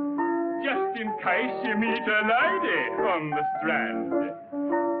 just in case you meet a lady on the Strand.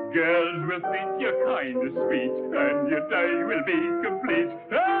 Girls will think you're kind of sweet, and your day will be complete.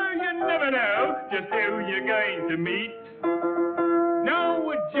 Oh, you never know just who you're going to meet.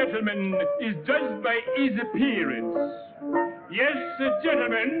 Now a gentleman is judged by his appearance. Yes, a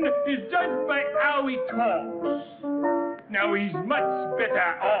gentleman is judged by how he talks. Now he's much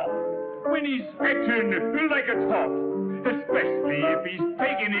better off when he's acting like a top, especially if he's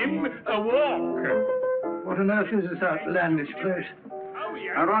taking him a walk. What on earth is this outlandish place?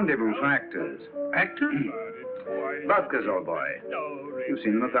 A rendezvous for actors. Actors? Buskers, old boy. You've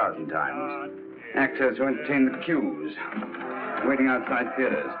seen them 1,000 times. Actors who entertain the queues, waiting outside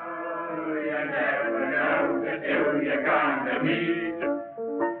theaters. You never know just who you're going to meet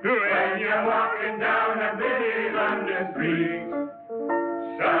when you're walking down a busy London street.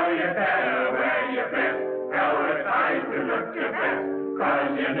 So you better wear your best, go aside to look your best,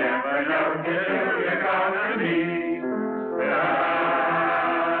 'cause you never know just who you're going to meet.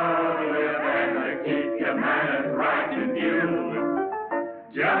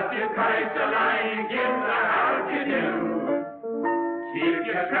 Just in case the line gives a how do you do. Keep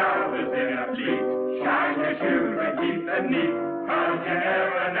your trousers in a pleat, shine your shoes and keep them neat, 'cause you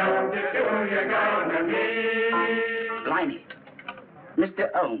never know just who you're gonna meet. Blimey.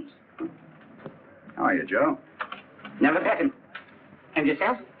 Mr. Holmes. How are you, Joe? Never met him. And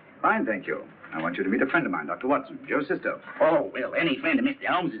yourself? Fine, thank you. I want you to meet a friend of mine, Dr. Watson, Joe's sister. Oh, well, any friend of Mr.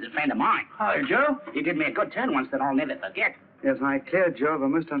 Holmes is a friend of mine. Hi, Joe. He did me a good turn once that I'll never forget. Yes, I cleared Joe of a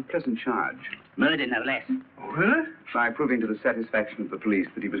most unpleasant charge. Murder, no less. Oh, really? By proving to the satisfaction of the police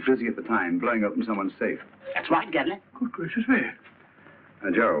that he was busy at the time blowing open someone's safe. That's right, Governor. Good gracious me.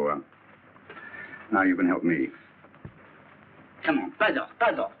 Joe, now you can help me. Come on, buzz off,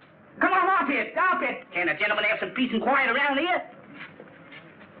 buzz off. Come on, off it, off it. Can't a gentleman have some peace and quiet around here?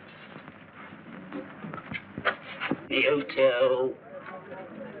 You too.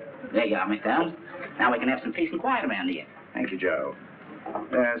 There you are, Mr. Holmes. Now we can have some peace and quiet around here. Thank you, Joe.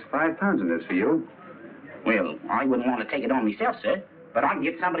 There's £5 in this for you. Well, I wouldn't want to take it on myself, sir. But I can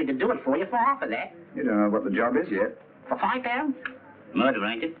get somebody to do it for you for half of that. You don't know what the job is yet. For £5? Murder,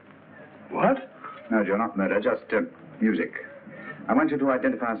 ain't it? What? No, Joe, not murder, just music. I want you to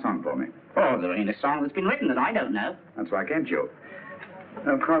identify a song for me. Oh, there ain't a song that's been written that I don't know. That's why I came to you.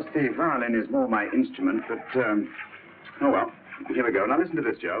 Of course, the violin is more my instrument, but, oh, well. Here we go. Now listen to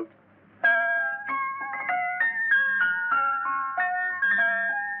this, Joe.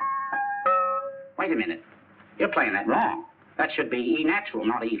 Wait a minute. You're playing that wrong. That should be E natural,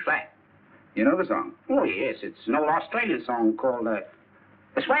 not E flat. You know the song? Oh, yes. It's an old Australian song called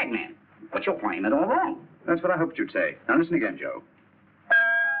The Swagman. But you're playing it all wrong. That's what I hoped you'd say. Now listen again, Joe.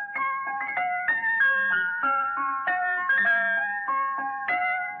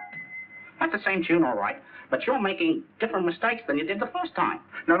 That's the same tune, all right. But you're making different mistakes than you did the first time.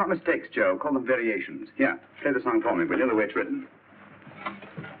 No, not mistakes, Joe. Call them variations. Here, play the song for me, will you, the way it's written?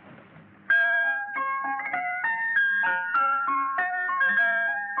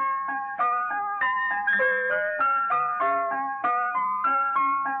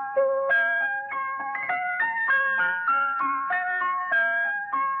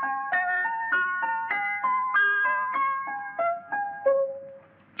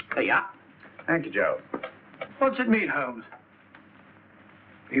 There you are. Thank you, Joe. What's it mean, Holmes?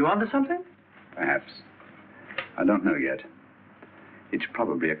 Are you onto something? Perhaps. I don't know yet. It's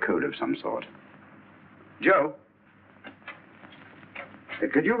probably a code of some sort. Joe?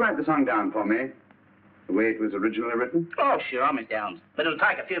 Could you write the song down for me? The way it was originally written? Oh, sure, Mr. Holmes. But it'll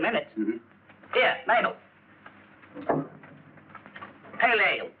take a few minutes. Here, Mabel. Pale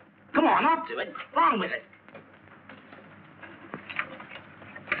ale. Come on, up to it. Wrong with it.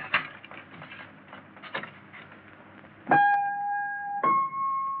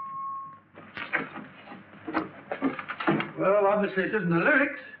 Well, obviously it isn't the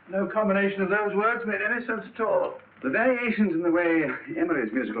lyrics. No combination of those words made any sense at all. The variations in the way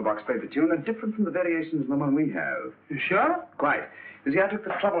Emery's musical box played the tune are different from the variations in the one we have. You sure? Quite. You see, I took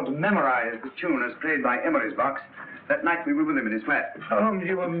the trouble to memorize the tune as played by Emery's box that night we were with him in his flat. Holmes,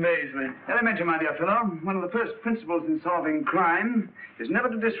 you amaze me. Elementary, my dear fellow. One of the first principles in solving crime is never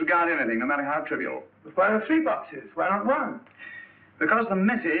to disregard anything, no matter how trivial. But why are 3 boxes? Why not 1? Because the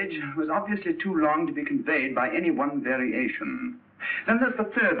message was obviously too long to be conveyed by any one variation. Then there's the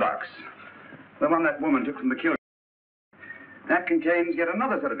 3rd box, the one that woman took from the kill. That contains yet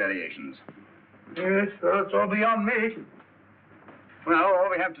another set of variations. Yes, well, it's all beyond me. Well, all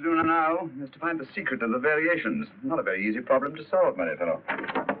we have to do now is to find the secret of the variations. Not a very easy problem to solve, my dear fellow.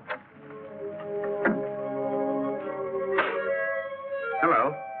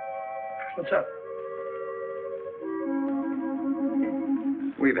 Hello. What's up?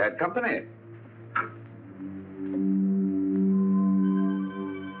 We've had company. I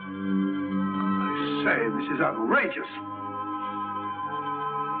say, this is outrageous.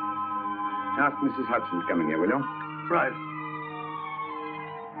 Ask Mrs. Hudson to come in here, will you? Right.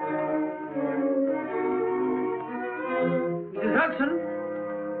 Mrs. Hudson?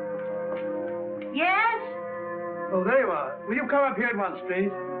 Yes? Oh, there you are. Will you come up here at once, please?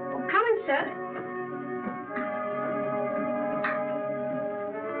 Oh, coming, sir.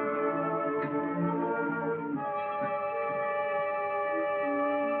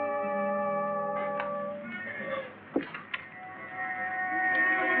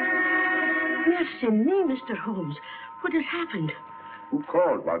 Mercy me, Mr. Holmes. What has happened? Who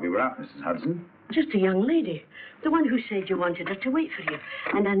called while we were out, Mrs. Hudson? Just a young lady. The one who said you wanted her to wait for you.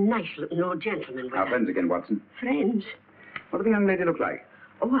 And a nice-looking old gentleman with Our her. friends again, Watson. Friends? What did the young lady look like?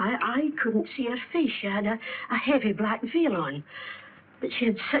 Oh, I couldn't see her face. She had a heavy black veil on. But she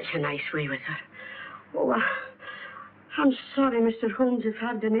had such a nice way with her. Oh, I'm sorry, Mr. Holmes, if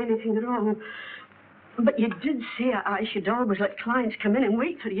I've done anything wrong. But you did say I should always let clients come in and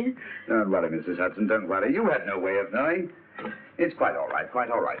wait for you. Don't worry, Mrs. Hudson, don't worry. You had no way of knowing. It's quite all right,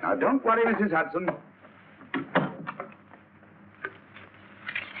 quite all right. Now, don't worry, Mrs. Hudson.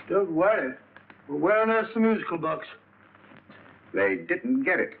 Don't worry. Well, where on earth's the musical box? They didn't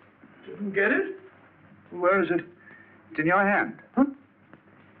get it. Didn't get it? Where is it? It's in your hand. Huh?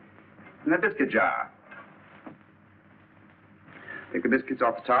 In that biscuit jar. Take the biscuits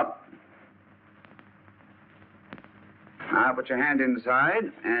off the top. Now, put your hand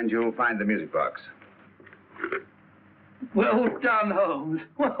inside, and you'll find the music box. Well done, Holmes.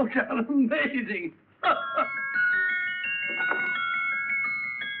 Well done. Amazing.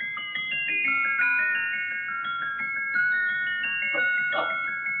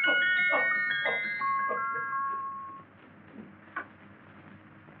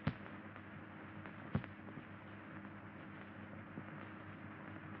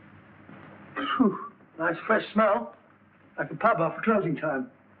 Whew. Nice fresh smell. Like a pub after closing time.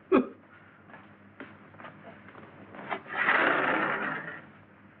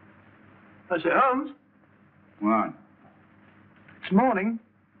 I say, Holmes. What? It's morning.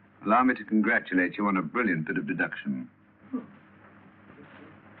 Allow me to congratulate you on a brilliant bit of deduction.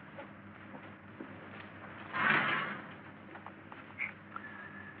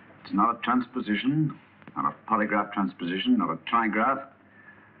 It's not a transposition, not a polygraph transposition, not a trigraph,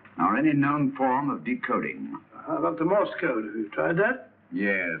 nor any known form of decoding. How about the Morse code? Have you tried that?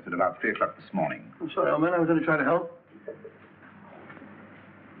 Yes, at about 3 o'clock this morning. I'm sorry, old man. I was only trying to help.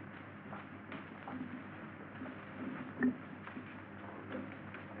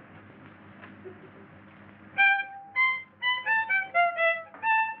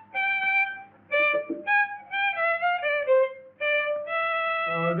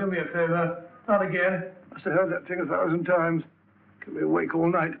 Oh, do me a favor. Not again. Must have heard that thing 1,000 times. Kept me awake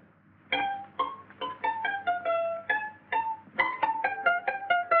all night.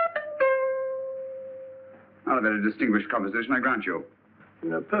 Not a very distinguished composition, I grant you. You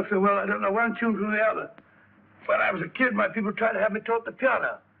know perfectly well I don't know one tune from the other. When I was a kid, my people tried to have me taught the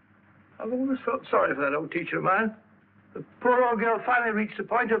piano. I've always felt sorry for that old teacher of mine. The poor old girl finally reached the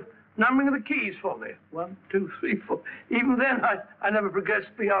point of numbering the keys for me. 1, 2, 3, 4. Even then, I never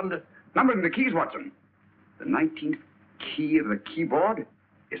progressed beyond it. Numbering the keys, Watson. The 19th key of the keyboard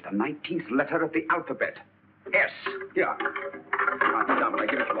is the 19th letter of the alphabet. S. Here. Write it down when I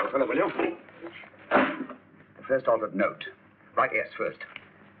give it to you, old fellow, will you? The first altered note. Write S first.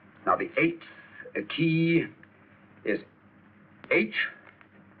 Now, the 8th key is H.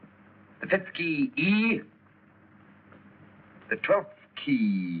 The 5th key, E. The 12th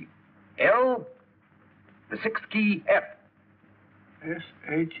key, L. The 6th key, F.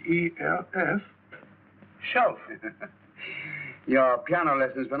 S-H-E-L-F. Shelf. Your piano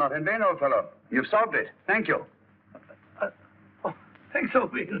lessons were not in vain, old fellow. You've solved it. Thank you. Oh, thanks,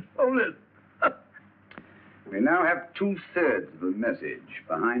 old man. Hold it. We now have 2/3 of the message.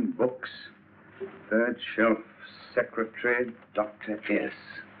 Behind books, third shelf, secretary, Dr. S.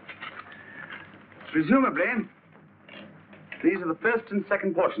 Presumably, these are the first and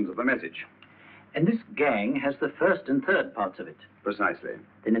second portions of the message. And this gang has the first and third parts of it. Precisely.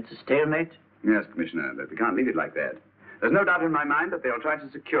 Then it's a stalemate? Yes, Commissioner, but we can't leave it like that. There's no doubt in my mind that they'll try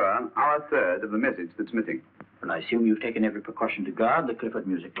to secure our third of the message that's missing. Well, I assume you've taken every precaution to guard the Clifford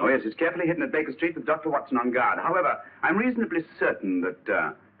music box. Oh, yes, it's carefully hidden at Baker Street with Dr. Watson on guard. However, I'm reasonably certain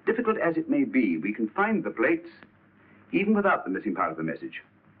that, difficult as it may be, we can find the plates even without the missing part of the message.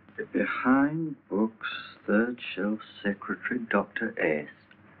 Behind books, third shelf, secretary, Dr. S.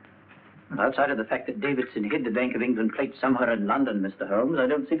 Well, outside of the fact that Davidson hid the Bank of England plate somewhere in London, Mr. Holmes, I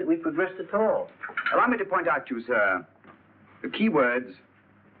don't see that we've progressed at all. Allow me to point out to you, sir, the key words,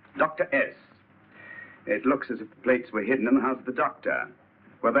 Dr. S. It looks as if the plates were hidden in the house of the doctor.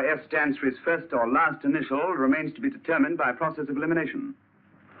 Whether S stands for his first or last initial remains to be determined by a process of elimination.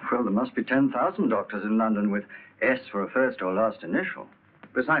 Well, there must be 10,000 doctors in London with S for a first or last initial.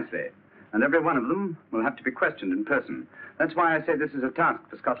 Precisely. And every one of them will have to be questioned in person. That's why I say this is a task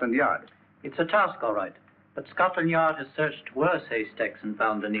for Scotland Yard. It's a task, all right. But Scotland Yard has searched worse haystacks and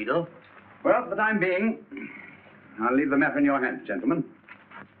found a needle. Well, for the time being, I'll leave the matter in your hands, gentlemen.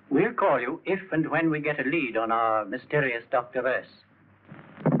 We'll call you if and when we get a lead on our mysterious Dr. S.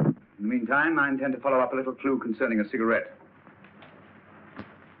 In the meantime, I intend to follow up a little clue concerning a cigarette.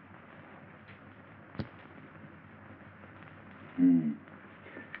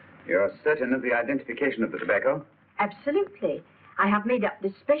 You're certain of the identification of the tobacco? Absolutely. I have made up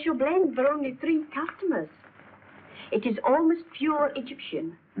this special blend for only 3 customers. It is almost pure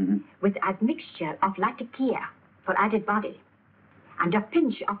Egyptian, with a mixture of latakia for added body, and a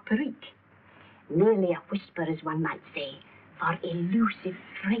pinch of perique. Merely a whisper, as one might say, for elusive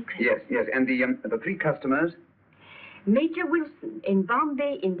fragrance. Yes, yes. And the 3 customers? Major Wilson in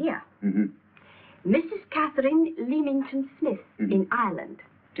Bombay, India. Mrs. Catherine Leamington Smith in Ireland.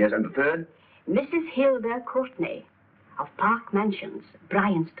 Yes, and the 3rd? Mrs. Hilda Courtney of Park Mansions,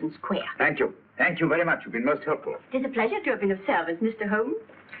 Bryanston Square. Thank you. Thank you very much. You've been most helpful. It is a pleasure to have been of service, Mr. Holmes.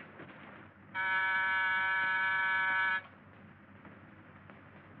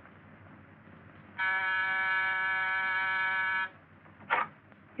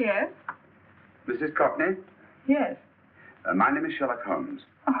 Yes? Mrs. Courtney? Yes. My name is Sherlock Holmes.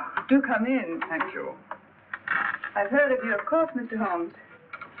 Oh, do come in. Thank you. I've heard of you, of course, Mr. Holmes.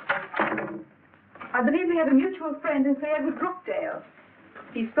 I believe we have a mutual friend in Sir Edward Brookdale.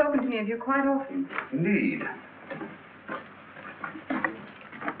 He's spoken to me of you quite often. Indeed.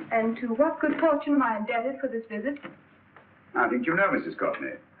 And to what good fortune am I indebted for this visit? I think you know Mrs.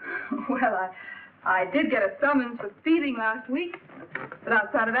 Courtney. Well, I did get a summons for speeding last week. But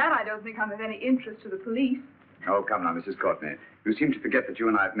outside of that, I don't think I'm of any interest to the police. Oh, come now, Mrs. Courtney. You seem to forget that you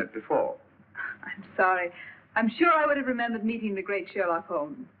and I have met before. I'm sorry. I'm sure I would have remembered meeting the great Sherlock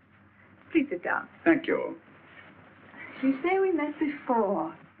Holmes. Please sit down. Thank you. You say we met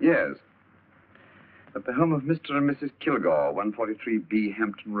before? Yes. At the home of Mr. and Mrs. Kilgore, 143B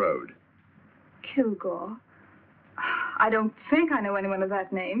Hampton Road. Kilgore? I don't think I know anyone of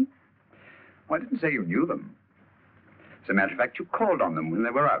that name. Well, I didn't say you knew them. As a matter of fact, you called on them when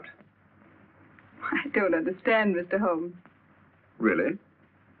they were out. I don't understand, Mr. Holmes. Really?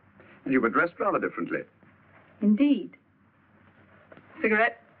 And you were dressed rather differently. Indeed.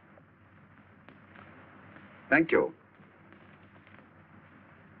 Cigarette? Thank you.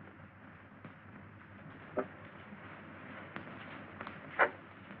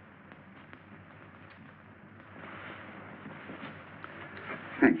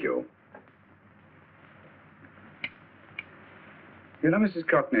 Thank you. You know, Mrs.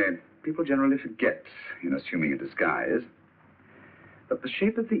 Courtney, people generally forget, in assuming a disguise, that the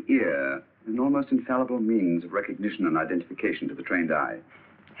shape of the ear is an almost infallible means of recognition and identification to the trained eye.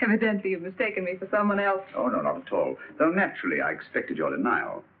 Evidently, you've mistaken me for someone else. Oh, no, not at all. Though naturally, I expected your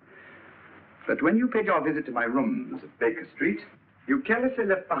denial. But when you paid your visit to my rooms at Baker Street, you carelessly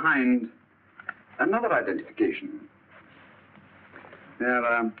left behind another identification.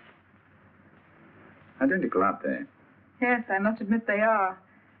 They're, identical, aren't they? Yes, I must admit they are.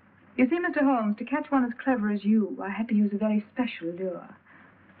 You see, Mr. Holmes, to catch one as clever as you, I had to use a very special lure.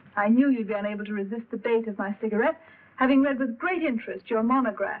 I knew you'd be unable to resist the bait of my cigarette, having read with great interest your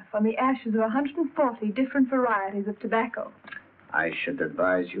monograph on the ashes of 140 different varieties of tobacco. I should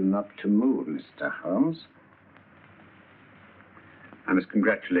advise you not to move, Mr. Holmes. I must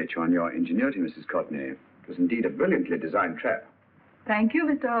congratulate you on your ingenuity, Mrs. Courtney. It was indeed a brilliantly designed trap. Thank you,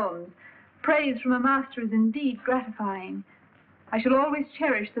 Mr. Holmes. Praise from a master is indeed gratifying. I shall always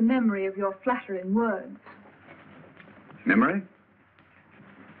cherish the memory of your flattering words. Memory?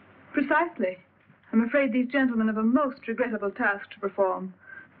 Precisely. I'm afraid these gentlemen have a most regrettable task to perform.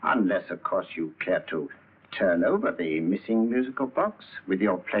 Unless, of course, you care to turn over the missing musical box with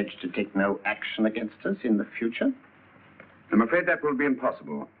your pledge to take no action against us in the future. I'm afraid that will be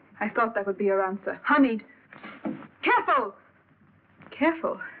impossible. I thought that would be your answer. Hamid! Careful!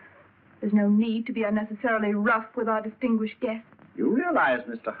 Careful. There's no need to be unnecessarily rough with our distinguished guest. You realize,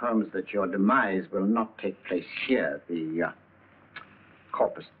 Mr. Holmes, that your demise will not take place here. The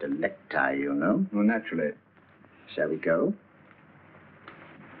corpus delicti, you know. Oh, naturally. Shall we go?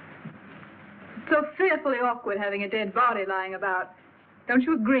 It's so fearfully awkward having a dead body lying about. Don't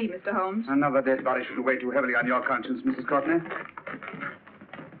you agree, Mr. Holmes? Another dead body shouldn't weigh too heavily on your conscience, Mrs. Courtney.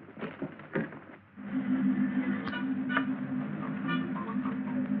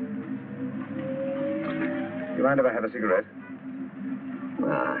 Do you mind if I have a cigarette?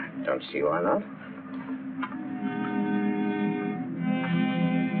 Don't see why not.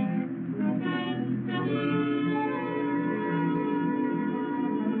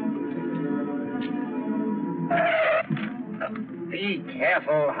 Be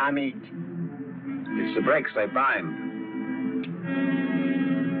careful, Hamid. It's the brakes they bind.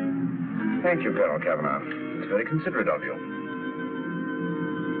 Thank you, Colonel Cavanaugh. It's very considerate of you.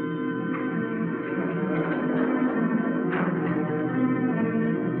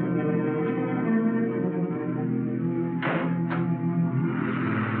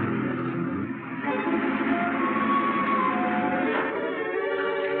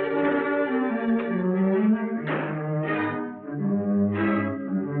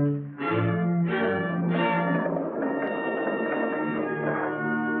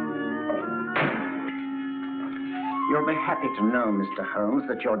 You'll be happy to know, Mr. Holmes,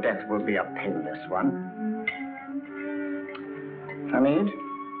 that your death will be a painless one. Hamid,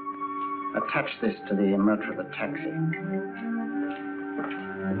 attach this to the motor of the taxi.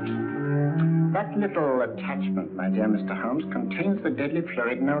 That little attachment, my dear Mr. Holmes, contains the deadly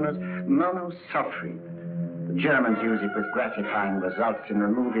fluid known as monosulfide. The Germans use it with gratifying results in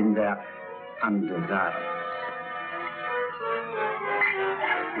removing their undesirables.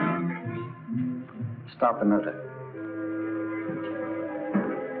 Start the motor.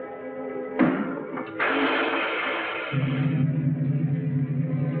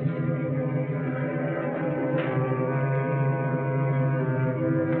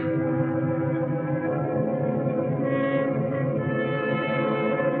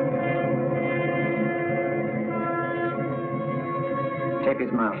 Tape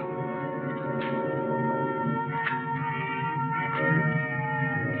his mouth.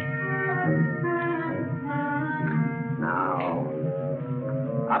 Now,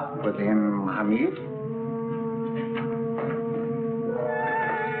 up with him, Hamid.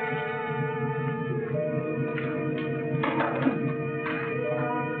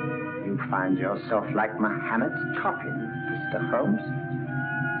 You find yourself like Muhammad's coffin, Mr. Holmes,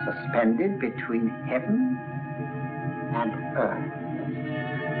 suspended between heaven and earth.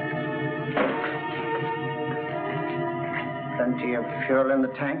 Plenty of fuel in the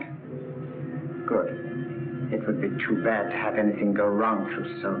tank? Good. It would be too bad to have anything go wrong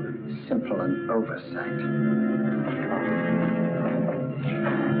through so simple an oversight.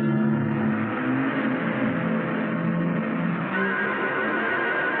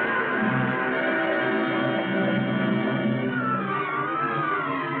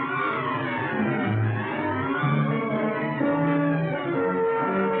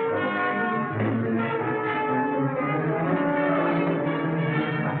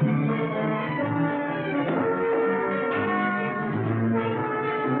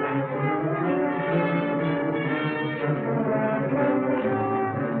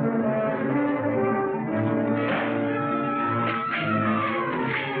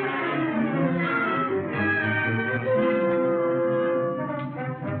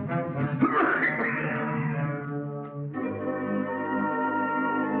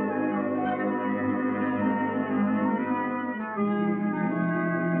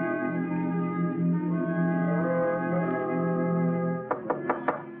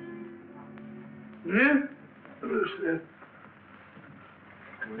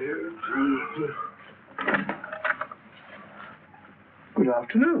 Good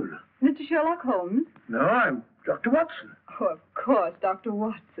afternoon. Mr. Sherlock Holmes? No, I'm Dr. Watson. Oh, of course, Dr.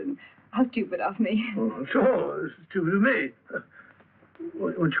 Watson. How stupid of me. Oh, so, this is stupid of me.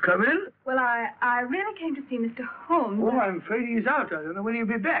 Won't you come in? Well, I really came to see Mr. Holmes. Oh, I'm afraid he's out. I don't know when he'll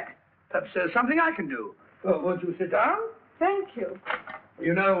be back. Perhaps there's something I can do. Oh, won't you sit down? Thank you.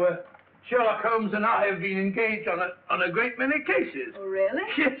 You know, Sherlock Holmes and I have been engaged on a great many cases. Oh, really?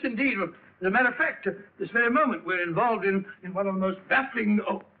 Yes, indeed. As a matter of fact, this very moment, we're involved in one of the most baffling...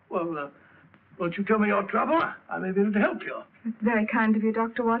 Oh, well, won't you tell me your trouble? I may be able to help you. It's very kind of you,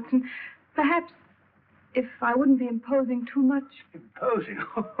 Dr. Watson. Perhaps if I wouldn't be imposing too much. Imposing?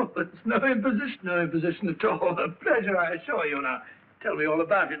 Oh, it's no imposition. No imposition at all. A pleasure, I assure you. Now, tell me all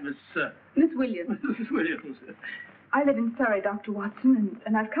about it, Miss Williams. Mrs. Williams. I live in Surrey, Dr. Watson,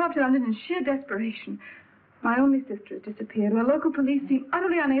 and I've come up to London in sheer desperation. My only sister has disappeared, and the local police seem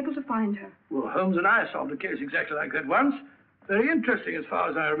utterly unable to find her. Well, Holmes and I solved a case exactly like that once. Very interesting, as far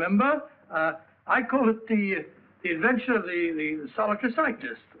as I remember. I call it the adventure of the solitary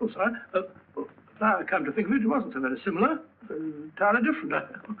cyclist. Oh, sorry. Now I come to think of it, it wasn't so very similar. Entirely different. I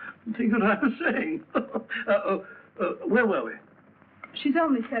don't think what I was saying. Where were we? She's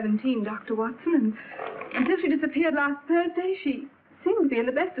only 17, Dr. Watson, and until she disappeared last Thursday, she seemed to be in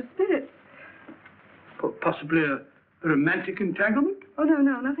the best of spirits. Possibly a romantic entanglement? Oh,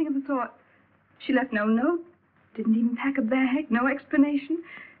 no, nothing of the sort. She left no note, didn't even pack a bag, no explanation.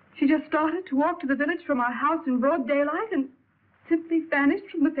 She just started to walk to the village from our house in broad daylight and simply vanished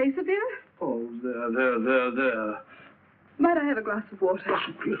from the face of the earth. Oh, there. Might I have a glass of water?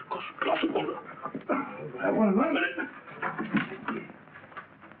 Yes, glass of water. I have one in 1 minute.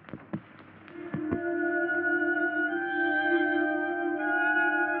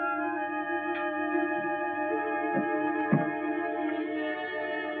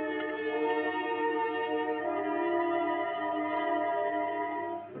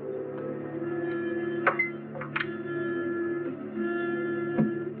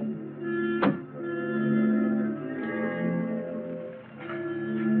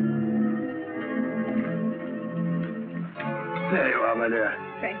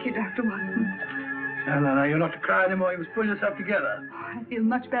 Thank you, Dr. Watson. No, you're not to cry anymore. You must pull yourself together. Oh, I feel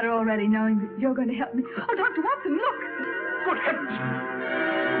much better already knowing that you're going to help me. Oh, Dr. Watson, look! Good heavens!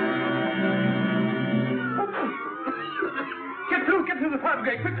 Get through the fire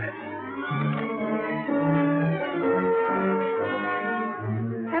brigade, quickly!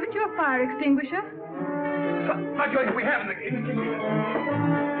 Haven't you a fire extinguisher? By George, we have in the kitchen.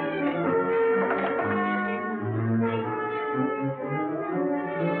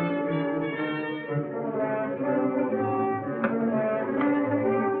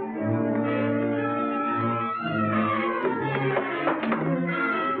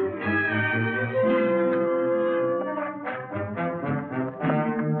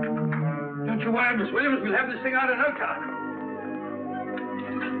 Miss Williams, we'll have this thing out in no time.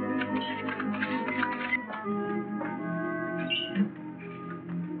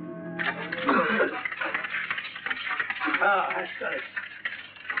 That's got it.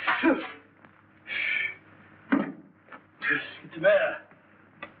 Get to bear.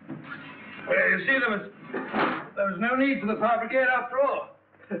 Well, you see, there was no need for the fire brigade after all.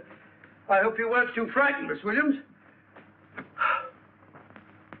 I hope you weren't too frightened, Miss Williams.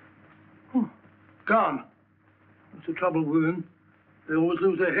 Gone. That's the trouble with women. They always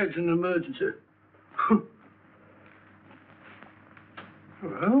lose their heads in an emergency.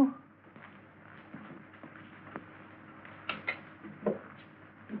 Well?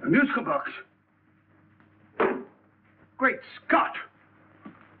 A musical box. Great Scott!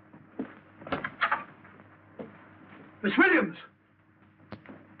 Miss Williams!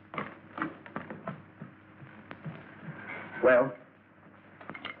 Well?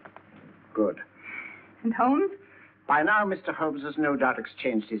 Good. And Holmes? By now, Mr. Holmes has no doubt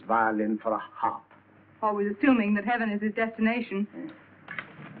exchanged his violin for a harp. Always assuming that heaven is his destination.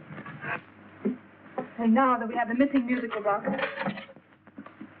 And now that we have the missing musical box.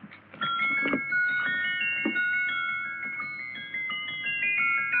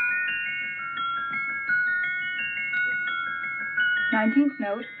 '19th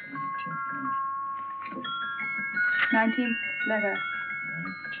note. 19th letter.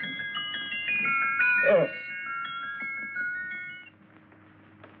 Yes.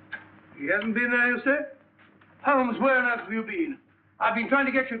 He hasn't been there, you say? Holmes, where on earth have you been? I've been trying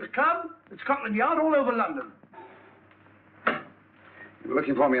to get you at the club, at Scotland Yard, all over London. You're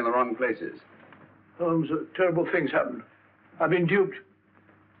looking for me in the wrong places. Holmes, terrible things happened. I've been duped.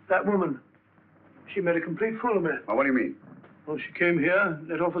 That woman, she made a complete fool of me. Well, what do you mean? Well, she came here,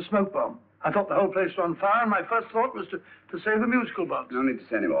 let off a smoke bomb. I thought the whole place was on fire, and my first thought was to save the musical box. No need to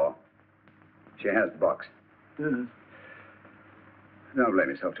say any more. She has the box. Yeah. Don't blame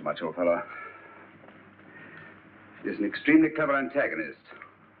yourself too much, old fellow. She's an extremely clever antagonist.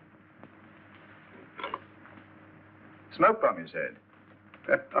 Smoke bomb, you said?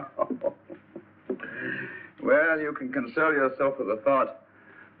 Well, you can console yourself with the thought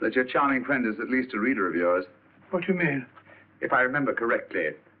that your charming friend is at least a reader of yours. What do you mean? If I remember correctly,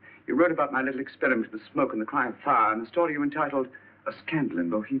 you wrote about my little experiment with the smoke and the cry of fire in a story you entitled A Scandal in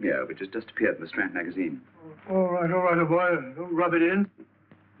Bohemia, which has just appeared in the Strand magazine. All right, old boy. Don't rub it in.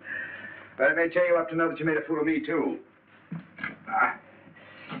 Well, it may cheer you up to know that you made a fool of me, too.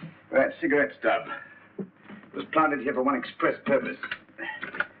 That cigarette stub was planted here for one express purpose.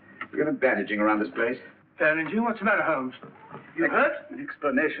 We're going to bandaging around this place. Bandaging? What's the matter, Holmes? You hurt?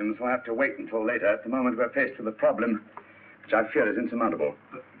 Explanations will have to wait until later. At the moment, we're faced with a problem which I fear is insurmountable.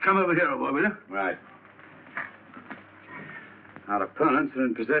 Come over here, old boy, will you? Right. Our opponents are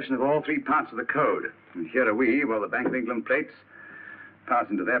in possession of all three parts of the code. And here are we, while the Bank of England plates pass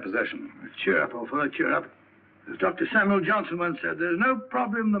into their possession. Cheer up, old fellow, cheer up. As Dr. Samuel Johnson once said, there's no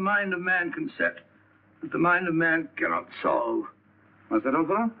problem the mind of man can set that the mind of man cannot solve. What's that, old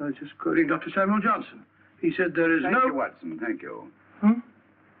fellow? I was just quoting Dr. Samuel Johnson. He said there is Thank you, Watson. Thank you.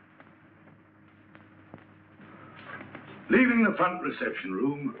 Leaving the front reception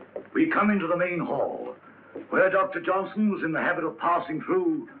room, we come into the main hall, where Dr. Johnson was in the habit of passing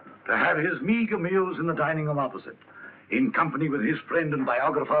through to have his meager meals in the dining room opposite, in company with his friend and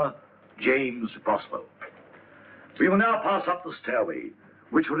biographer, James Boswell. We will now pass up the stairway,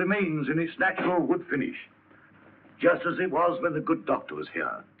 which remains in its natural wood finish, just as it was when the good doctor was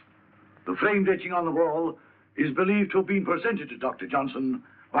here. The framed etching on the wall is believed to have been presented to Dr. Johnson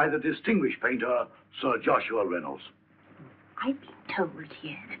by the distinguished painter, Sir Joshua Reynolds. I've been told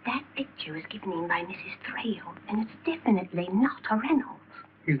here that picture was given in by Mrs. Thrale, and it's definitely not a Reynolds.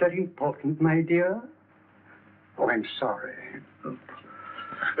 Is that important, my dear? Oh, I'm sorry.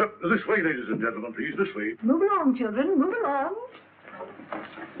 This way, ladies and gentlemen, please, this way. Move along, children, move along.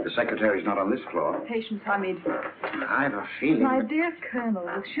 The secretary's not on this floor. Patience, Hamid. I have a feeling. My dear Colonel,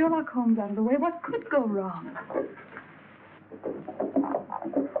 with Sherlock Holmes out of the way, what could go wrong?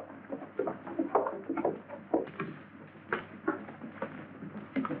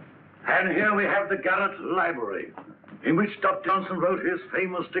 And here we have the Garrett Library, in which Dr. Johnson wrote his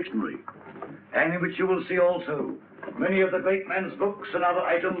famous dictionary, and in which you will see also many of the great man's books and other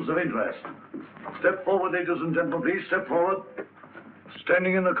items of interest. Step forward, ladies and gentlemen, please, step forward.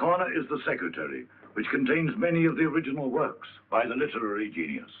 Standing in the corner is the secretary, which contains many of the original works by the literary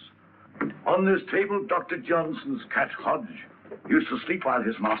genius. On this table, Dr. Johnson's cat, Hodge, used to sleep while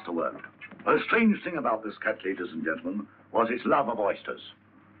his master worked. A strange thing about this cat, ladies and gentlemen, was its love of oysters.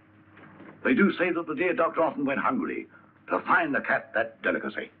 They do say that the dear doctor often went hungry to find the cat that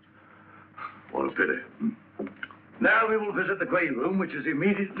delicacy. What a pity. Now we will visit the grey room, which is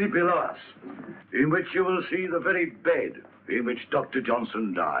immediately below us, in which you will see the very bed in which Dr.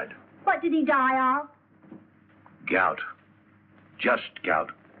 Johnson died. What did he die of? Gout. Just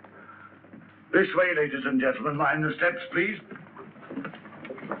gout. This way, ladies and gentlemen. Mind the steps, please.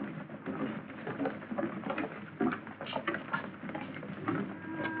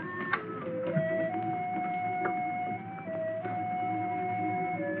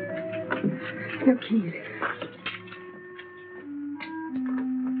 Your keys.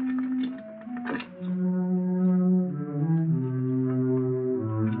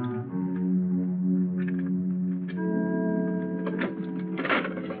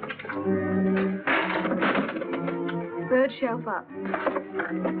 shelf up.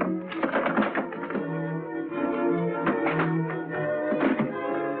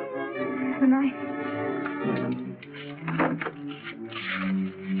 The knife.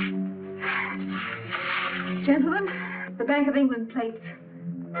 Gentlemen, the Bank of England plates.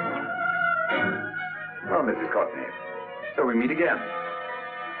 Well, Mrs. Courtney, so we meet again.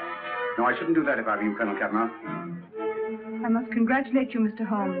 No, I shouldn't do that if I were you, Colonel Cavanaugh. I must congratulate you, Mr.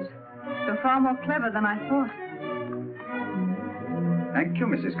 Holmes. You're far more clever than I thought. Thank you,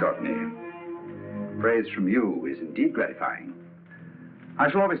 Mrs. Courtney. Praise from you is indeed gratifying. I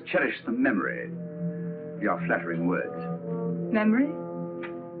shall always cherish the memory of your flattering words. Memory?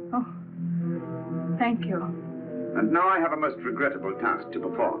 Oh, thank you. And now I have a most regrettable task to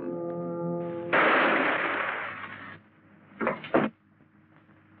perform.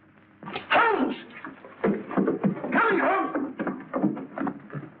 Holmes! Coming, Holmes!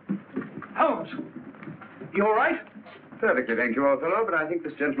 Holmes! You all right? Perfectly, thank you, old fellow, but I think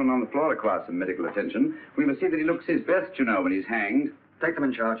this gentleman on the floor requires some medical attention. We must see that he looks his best, you know, when he's hanged. Take them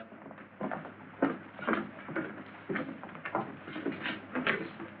in charge.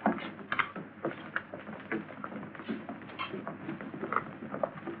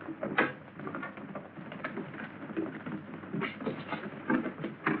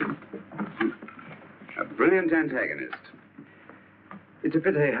 A brilliant antagonist. It's a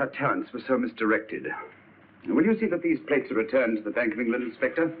pity her talents were so misdirected. Will you see that these plates are returned to the Bank of England,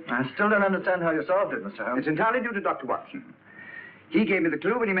 Inspector? I still don't understand how you solved it, Mr. Holmes. It's entirely due to Dr. Watson. He gave me the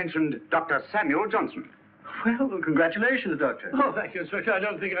clue when he mentioned Dr. Samuel Johnson. Well, congratulations, Doctor. Oh, thank you, Inspector. I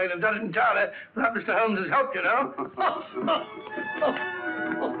don't think I'd have done it entirely without Mr. Holmes' help, you know.